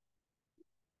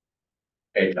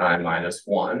 HI minus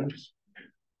 1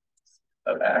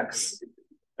 of X,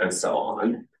 and so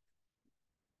on.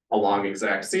 A long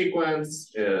exact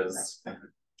sequence is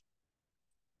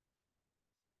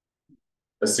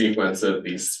a sequence of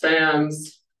these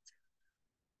spans.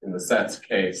 In the set's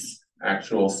case,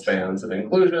 actual spans of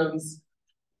inclusions.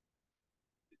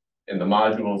 In the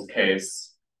module's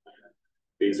case,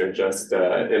 these are just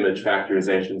image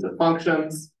factorizations of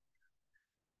functions.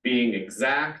 Being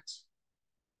exact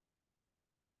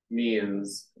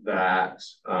means that,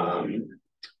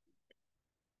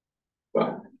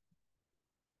 well,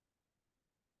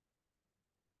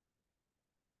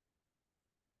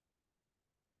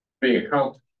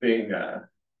 being a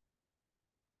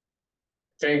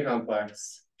chain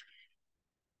complex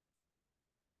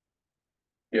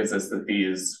gives us that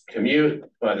these commute,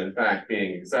 but in fact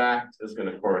being exact is going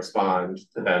to correspond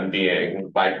to them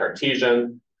being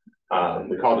bicartesian.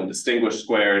 We call them distinguished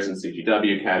squares in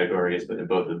CGW categories, but in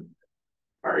both of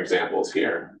our examples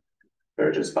here,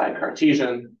 they're just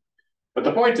bicartesian. But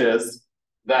the point is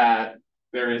that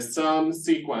there is some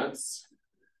sequence,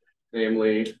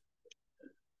 namely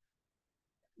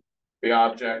the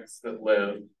objects that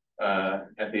live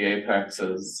at the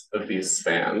apexes of these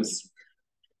spans,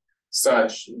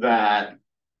 such that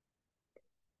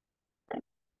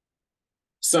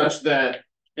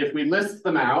if we list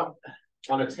them out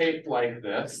on a tape like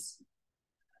this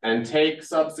and take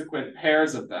subsequent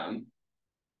pairs of them,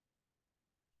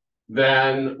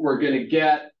 then we're going to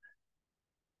get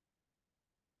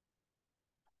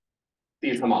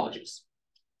these homologies.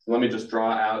 So let me just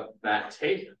draw out that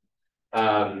tape.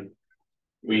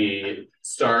 We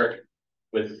start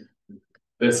with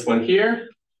this one here,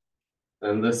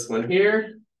 and this one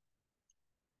here.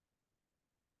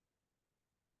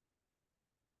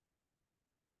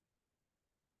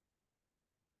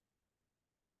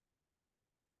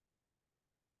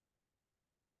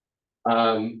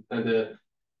 And it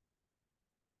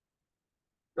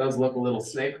does look a little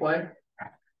snake-like.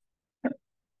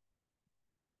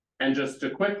 And just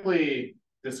to quickly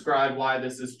describe why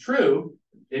this is true,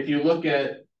 if you look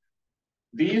at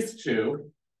these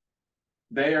two,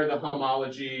 they are the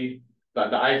homology, the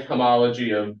ith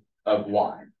homology of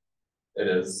Y. It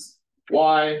is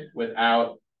Y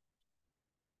without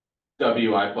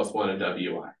Wi plus 1 and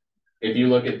Wi. If you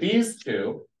look at these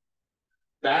two,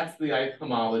 that's the ith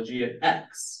homology of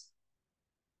X,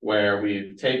 where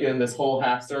we've taken this whole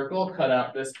half circle, cut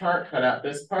out this part, cut out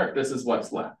this part, this is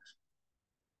what's left.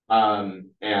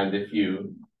 And if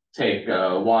you take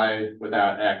Y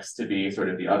without X to be sort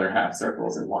of the other half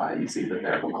circles in Y, you see that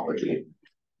their homology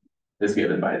is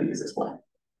given by these as well.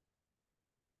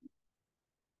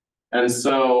 And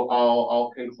so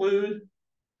I'll conclude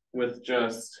with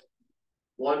just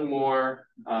one more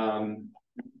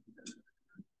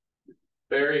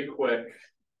very quick,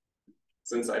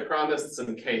 since I promised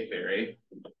some K-theory,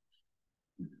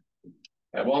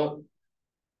 I won't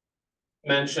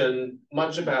mention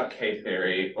much about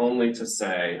K-theory, only to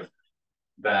say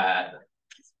that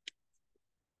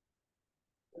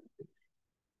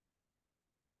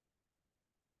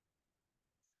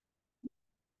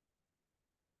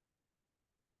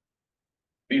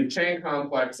these chain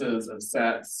complexes of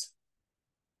sets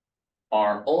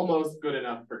are almost good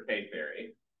enough for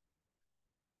K-theory.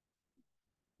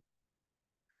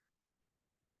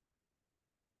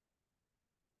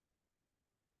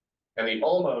 And the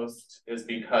almost is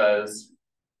because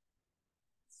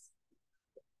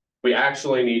we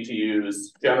actually need to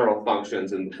use general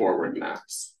functions in the forward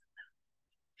maps.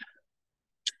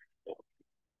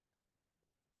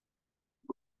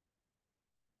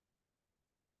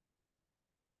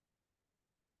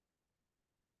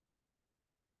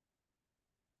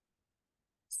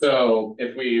 So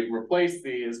if we replace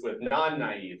these with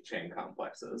non-naive chain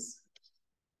complexes,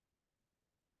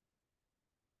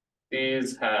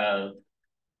 these have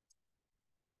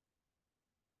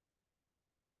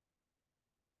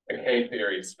a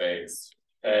K-theory space,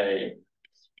 A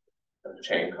of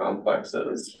chain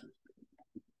complexes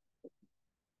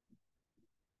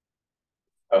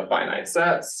of finite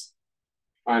sets,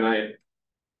 finite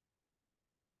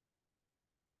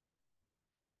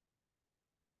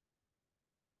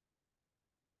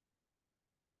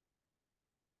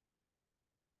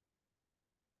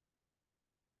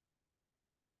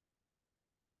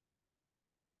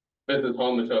this is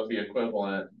homotopy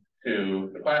equivalent to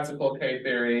the classical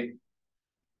K-theory.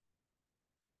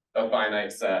 of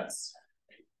finite sets,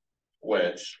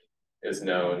 which is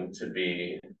known to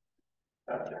be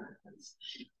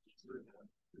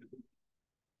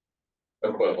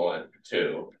equivalent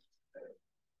to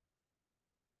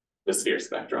the sphere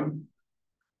spectrum.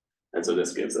 And so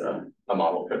this gives a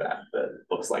model for that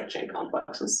looks like chain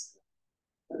complexes.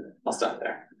 I'll stop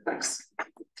there. Thanks.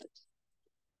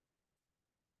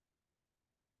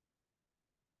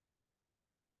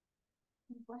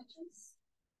 Any questions?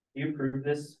 Do you prove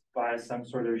this by some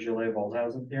sort of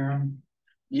Gillet-Waldhausen theorem?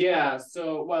 Yeah,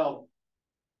 so, well,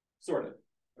 sort of.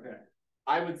 Okay.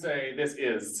 I would say this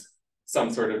is some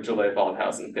sort of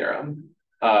Gillet-Waldhausen theorem.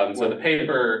 So the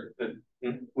paper,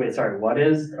 Wait, sorry, what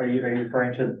is? Are you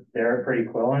referring to they're pretty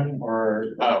equivalent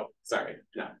or? oh, sorry,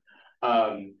 no.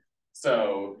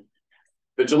 So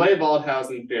the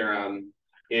Gillet-Waldhausen theorem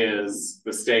is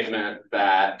the statement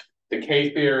that the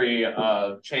K-theory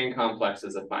of chain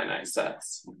complexes of finite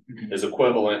sets is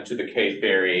equivalent to the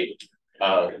K-theory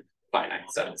of finite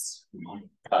sets.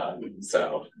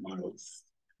 So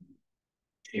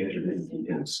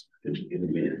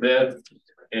this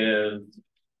is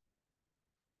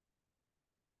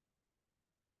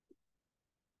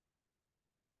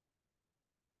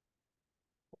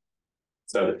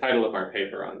so the title of our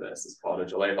paper on this is called a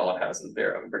Gillet-Waldhausen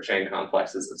theorem for chain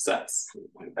complexes of sets.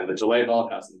 And the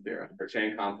Gillet-Waldhausen theorem for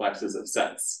chain complexes of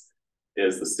sets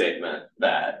is the statement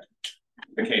that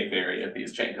the K-theory of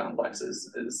these chain complexes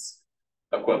is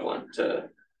equivalent to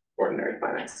ordinary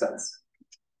finite sets.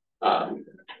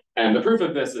 And the proof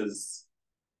of this is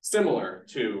similar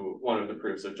to one of the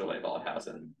proofs of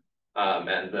Gillet-Waldhausen.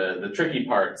 And the tricky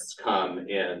parts come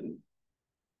in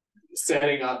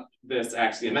setting up this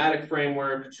axiomatic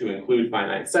framework to include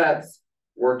finite sets,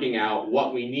 working out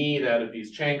what we need out of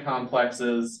these chain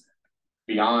complexes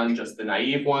beyond just the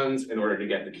naive ones in order to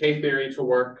get the K-theory to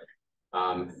work.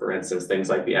 For instance, things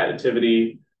like the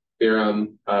additivity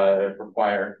theorem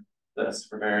require this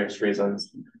for various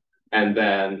reasons. And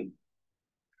then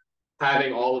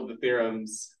having all of the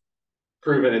theorems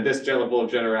proven at this level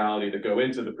of generality to go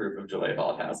into the proof of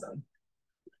Gillet-Waldhausen.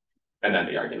 And then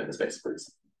the argument is basically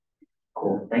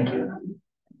Cool, thank you.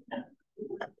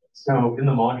 So in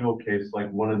the module case, like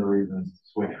one of the reasons to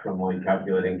switch from like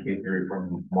calculating K-theory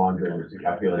from modules to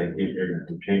calculating K-theory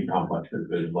from chain complexes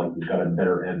is like you've got a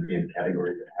better ambient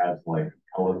category that has like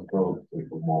telescopes, like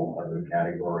a Waldhausen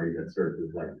category that serves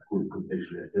as like group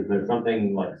condition. Is there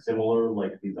something like similar,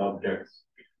 like these objects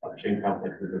of chain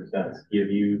complexes of sets give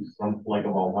you some like a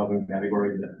Waldhausen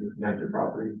category that has your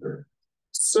properties or?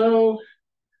 So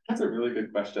that's a really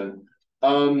good question.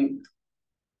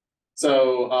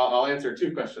 So I'll answer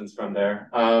two questions from there.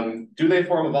 Do they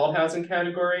form a Waldhausen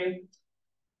category?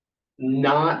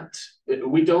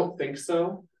 We don't think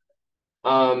so.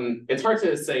 It's hard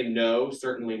to say no,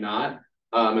 certainly not.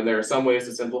 And there are some ways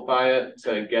to simplify it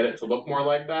to get it to look more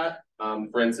like that.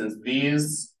 For instance,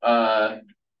 these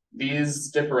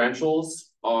differentials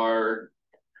are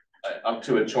up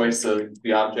to a choice of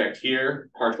the object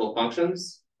here, partial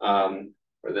functions,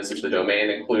 where this is the domain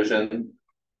inclusion,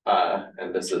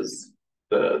 and this is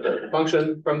the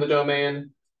function from the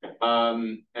domain.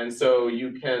 And so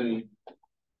you can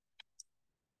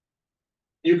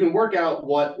work out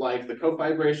what like the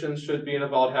cofibrations should be in a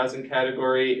Waldhausen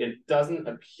category. It doesn't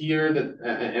appear that,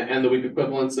 and the weak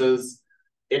equivalences,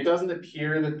 it doesn't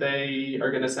appear that they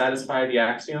are going to satisfy the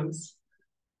axioms,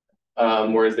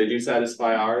 whereas they do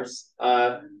satisfy ours.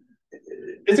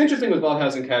 It's interesting with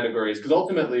Waldhausen categories because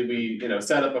ultimately we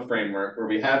set up a framework where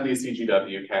we have these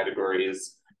CGW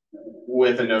categories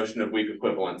with a notion of weak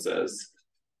equivalences,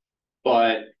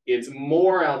 but it's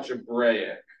more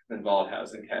algebraic than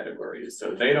Waldhausen categories.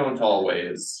 So they don't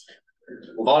always,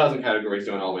 Waldhausen categories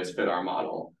don't always fit our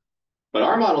model, but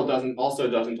our model doesn't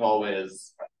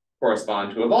always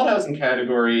correspond to a Waldhausen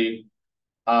category.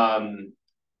 And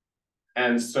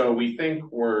so we think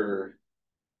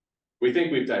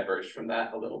we've diverged from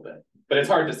that a little bit, but it's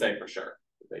hard to say for sure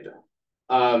if they don't.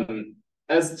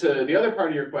 As to the other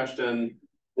part of your question,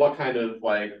 what kind of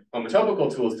like homotopical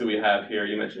tools do we have here?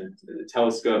 You mentioned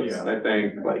telescopes, yeah. I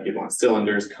think, like you want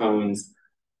cylinders, cones.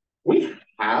 We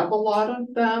have a lot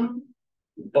of them,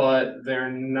 but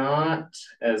they're not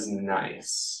as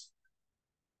nice.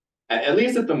 At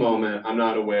least at the moment, I'm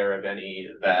not aware of any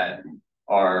that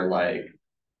are like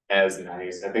as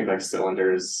nice. I think like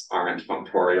cylinders aren't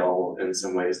functorial in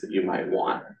some ways that you might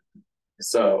want.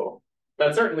 So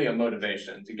that's certainly a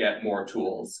motivation to get more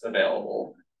tools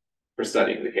available for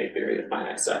studying the K-theory of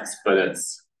finite sets, but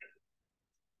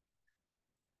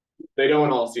they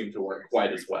don't all seem to work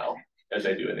quite as well as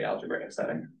they do in the algebraic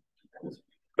setting.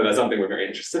 But that's something we're very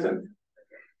interested in.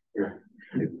 Yeah.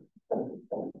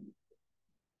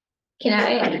 Can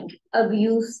I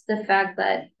abuse the fact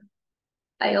that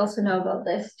I also know about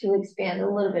this to expand a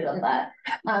little bit on that?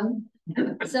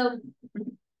 So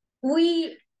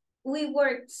we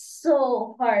worked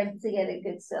so hard to get a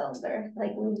good cylinder.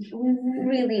 Like we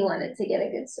really wanted to get a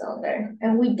good cylinder,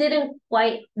 and we didn't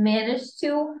quite manage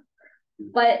to,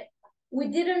 but we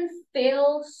didn't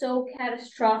fail so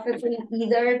catastrophically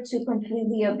either to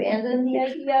completely abandon the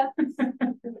idea.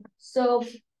 So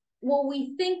what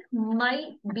we think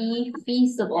might be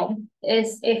feasible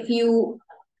is if you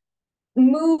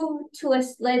move to a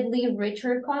slightly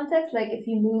richer context, like if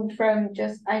you move from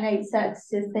just finite sets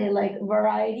to say like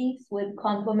varieties with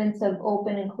complements of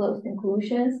open and closed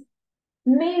inclusions,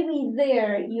 maybe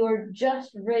there you're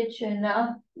just rich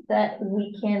enough that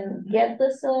we can get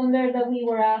the cylinder that we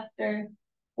were after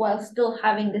while still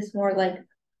having this more like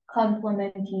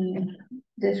complementary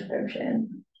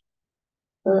description.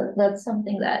 So that's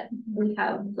something that we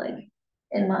have like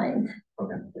in mind.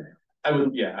 Okay. I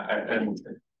would, and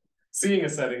seeing a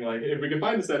setting like, if we could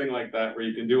find a setting like that where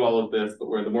you can do all of this, but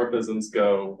where the morphisms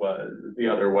go the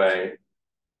other way,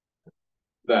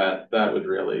 that would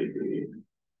really be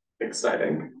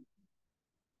exciting.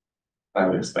 I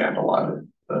would expand a lot of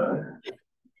the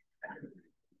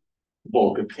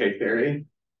bulk of K-theory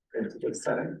into this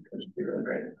setting, which would be really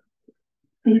great.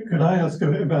 Could I ask a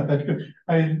bit about that? Because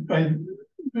I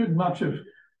much of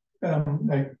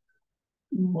like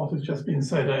what has just been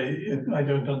said, I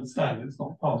don't understand. It's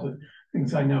not part of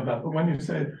things I know about. But when you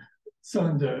say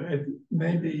cylinder, it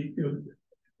maybe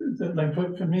like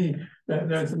for me,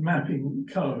 there's a mapping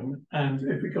cone, and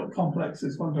if we got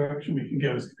complexes, one direction we can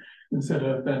go is instead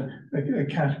of then a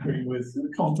category with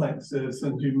complexes,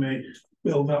 and you may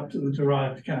build up to the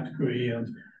derived category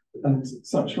and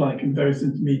such like in various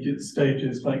intermediate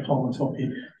stages like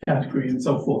homotopy category and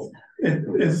so forth.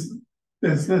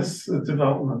 Is this a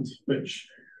development which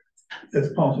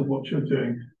is part of what you're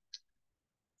doing?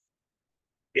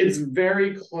 It's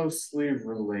very closely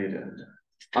related.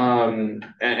 And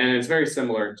it's very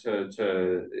similar to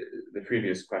the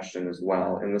previous question as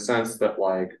well, in the sense that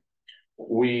like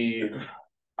we're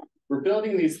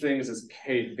building these things as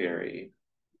K-theory.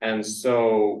 And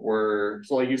so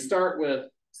like you start with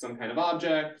some kind of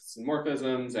objects and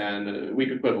morphisms and weak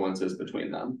equivalences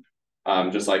between them.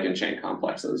 Just like in chain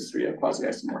complexes, where you have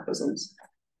quasi-isomorphisms.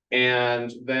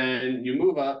 And then you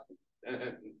move up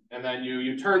and then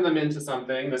you turn them into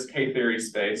something, this K-theory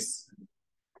space.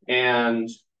 And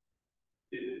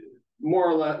more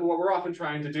or less, what we're often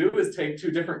trying to do is take two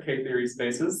different K-theory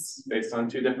spaces based on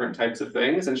two different types of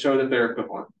things and show that they're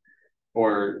equivalent,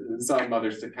 or some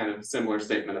other kind of similar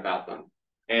statement about them.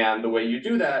 And the way you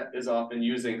do that is often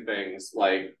using things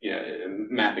like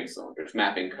mapping cylinders,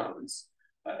 mapping cones,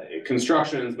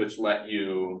 constructions which let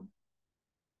you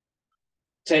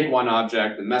take one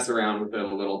object and mess around with it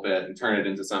a little bit and turn it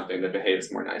into something that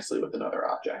behaves more nicely with another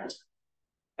object.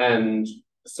 And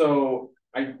so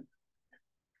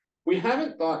we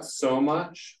haven't thought so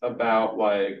much about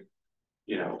like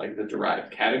the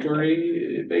derived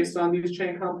category based on these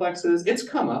chain complexes. It's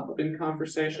come up in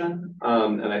conversation,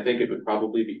 and I think it would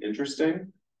probably be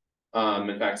interesting.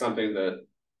 In fact, something that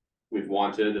we've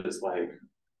wanted is like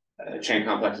chain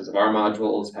complexes of R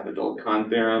modules have a Dole-Kahn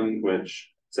theorem,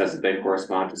 which says that they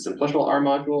correspond to simplicial R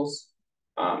modules.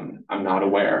 I'm not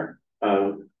aware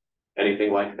of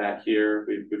anything like that here.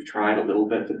 We've tried a little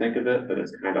bit to think of it, but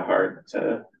it's kind of hard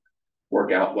to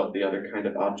work out what the other kind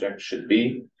of object should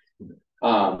be.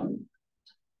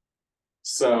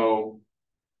 So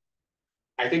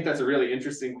I think that's a really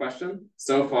interesting question.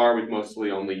 So far, we've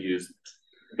mostly only used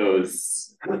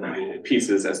those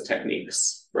pieces as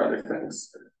techniques for other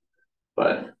things.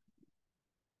 But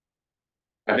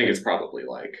I think it's probably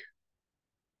like,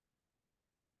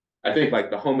 I think like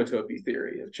the homotopy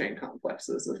theory of chain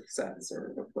complexes of sets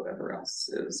or whatever else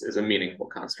is a meaningful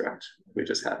construct. We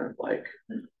just haven't like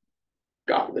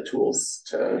gotten the tools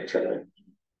to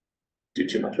do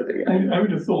too much with it yet. I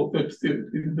would have thought that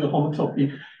the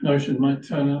homotopy notion might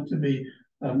turn out to be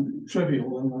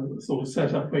trivial in the sort of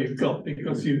setup where you've got,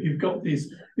 because you've got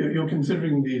these, you're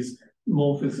considering these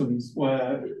morphisms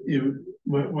where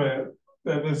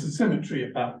there's a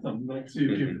symmetry about them. Like so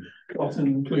you've got an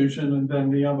inclusion, and then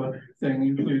the other thing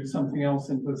includes something else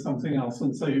into something else,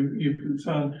 and so you can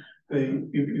turn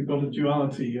you've got a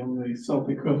duality on the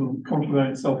self-equivalent,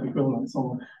 complementary self-equivalence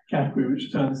on the category,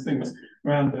 which turns things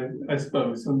around, I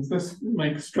suppose. And this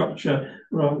makes structure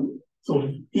sort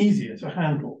of easier to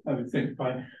handle, I would think,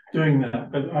 by doing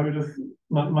that. But I would have,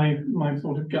 my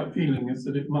sort of gut feeling is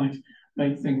that it might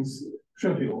make things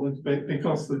trivial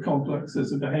because the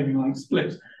complexes are behaving like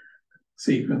split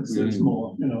sequence that's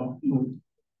more, you know.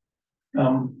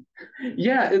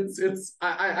 Yeah,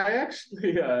 I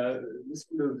actually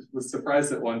sort of was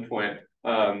surprised at one point.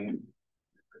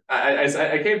 I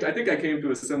think I came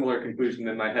to a similar conclusion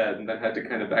in my head and then had to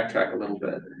kind of backtrack a little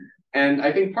bit. And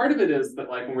I think part of it is that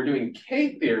like when we're doing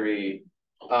K theory,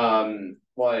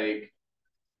 like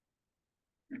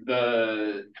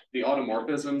the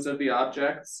automorphisms of the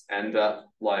objects end up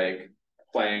like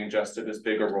playing just as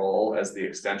big a role as the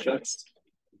extensions.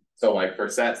 So like for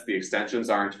sets, the extensions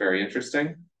aren't very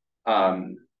interesting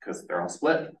because they're all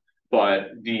split, but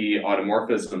the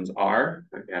automorphisms are.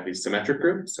 Like they have these symmetric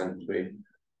groups, and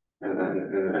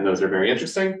those are very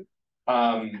interesting.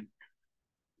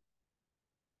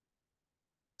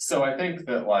 So I think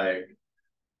that like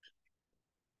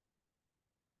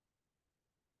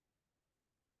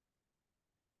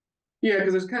yeah,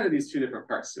 because there's kind of these two different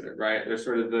parts to it, right? There's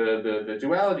sort of the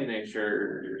duality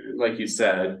nature, like you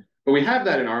said, but we have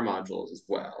that in our modules as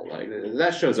well. Like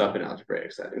that shows up in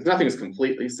algebraic settings. Nothing is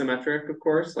completely symmetric, of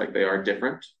course, like they are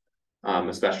different,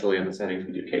 especially in the settings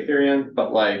we do K theory in,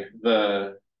 but like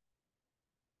the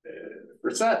for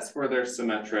sets where they're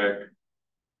symmetric,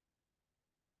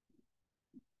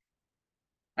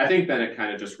 I think then it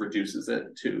kind of just reduces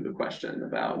it to the question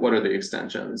about what are the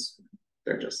extensions?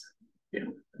 They're just, you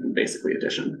know, basically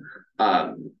addition.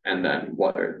 And then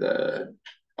what are the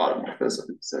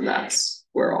automorphisms? And that's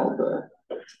where all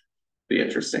the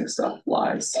interesting stuff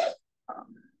lies.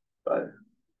 But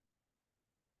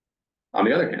on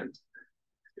the other hand,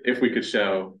 if we could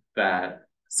show that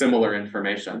similar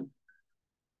information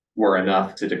were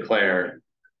enough to declare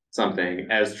something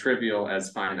as trivial as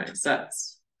finite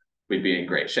sets, we'd be in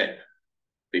great shape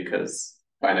because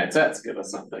finite sets give us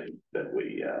something that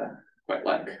we quite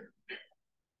like.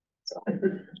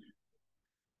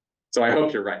 So I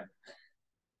hope you're right.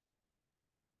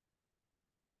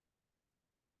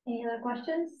 Any other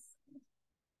questions?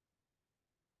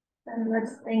 Then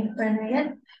let's thank Brendan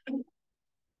again.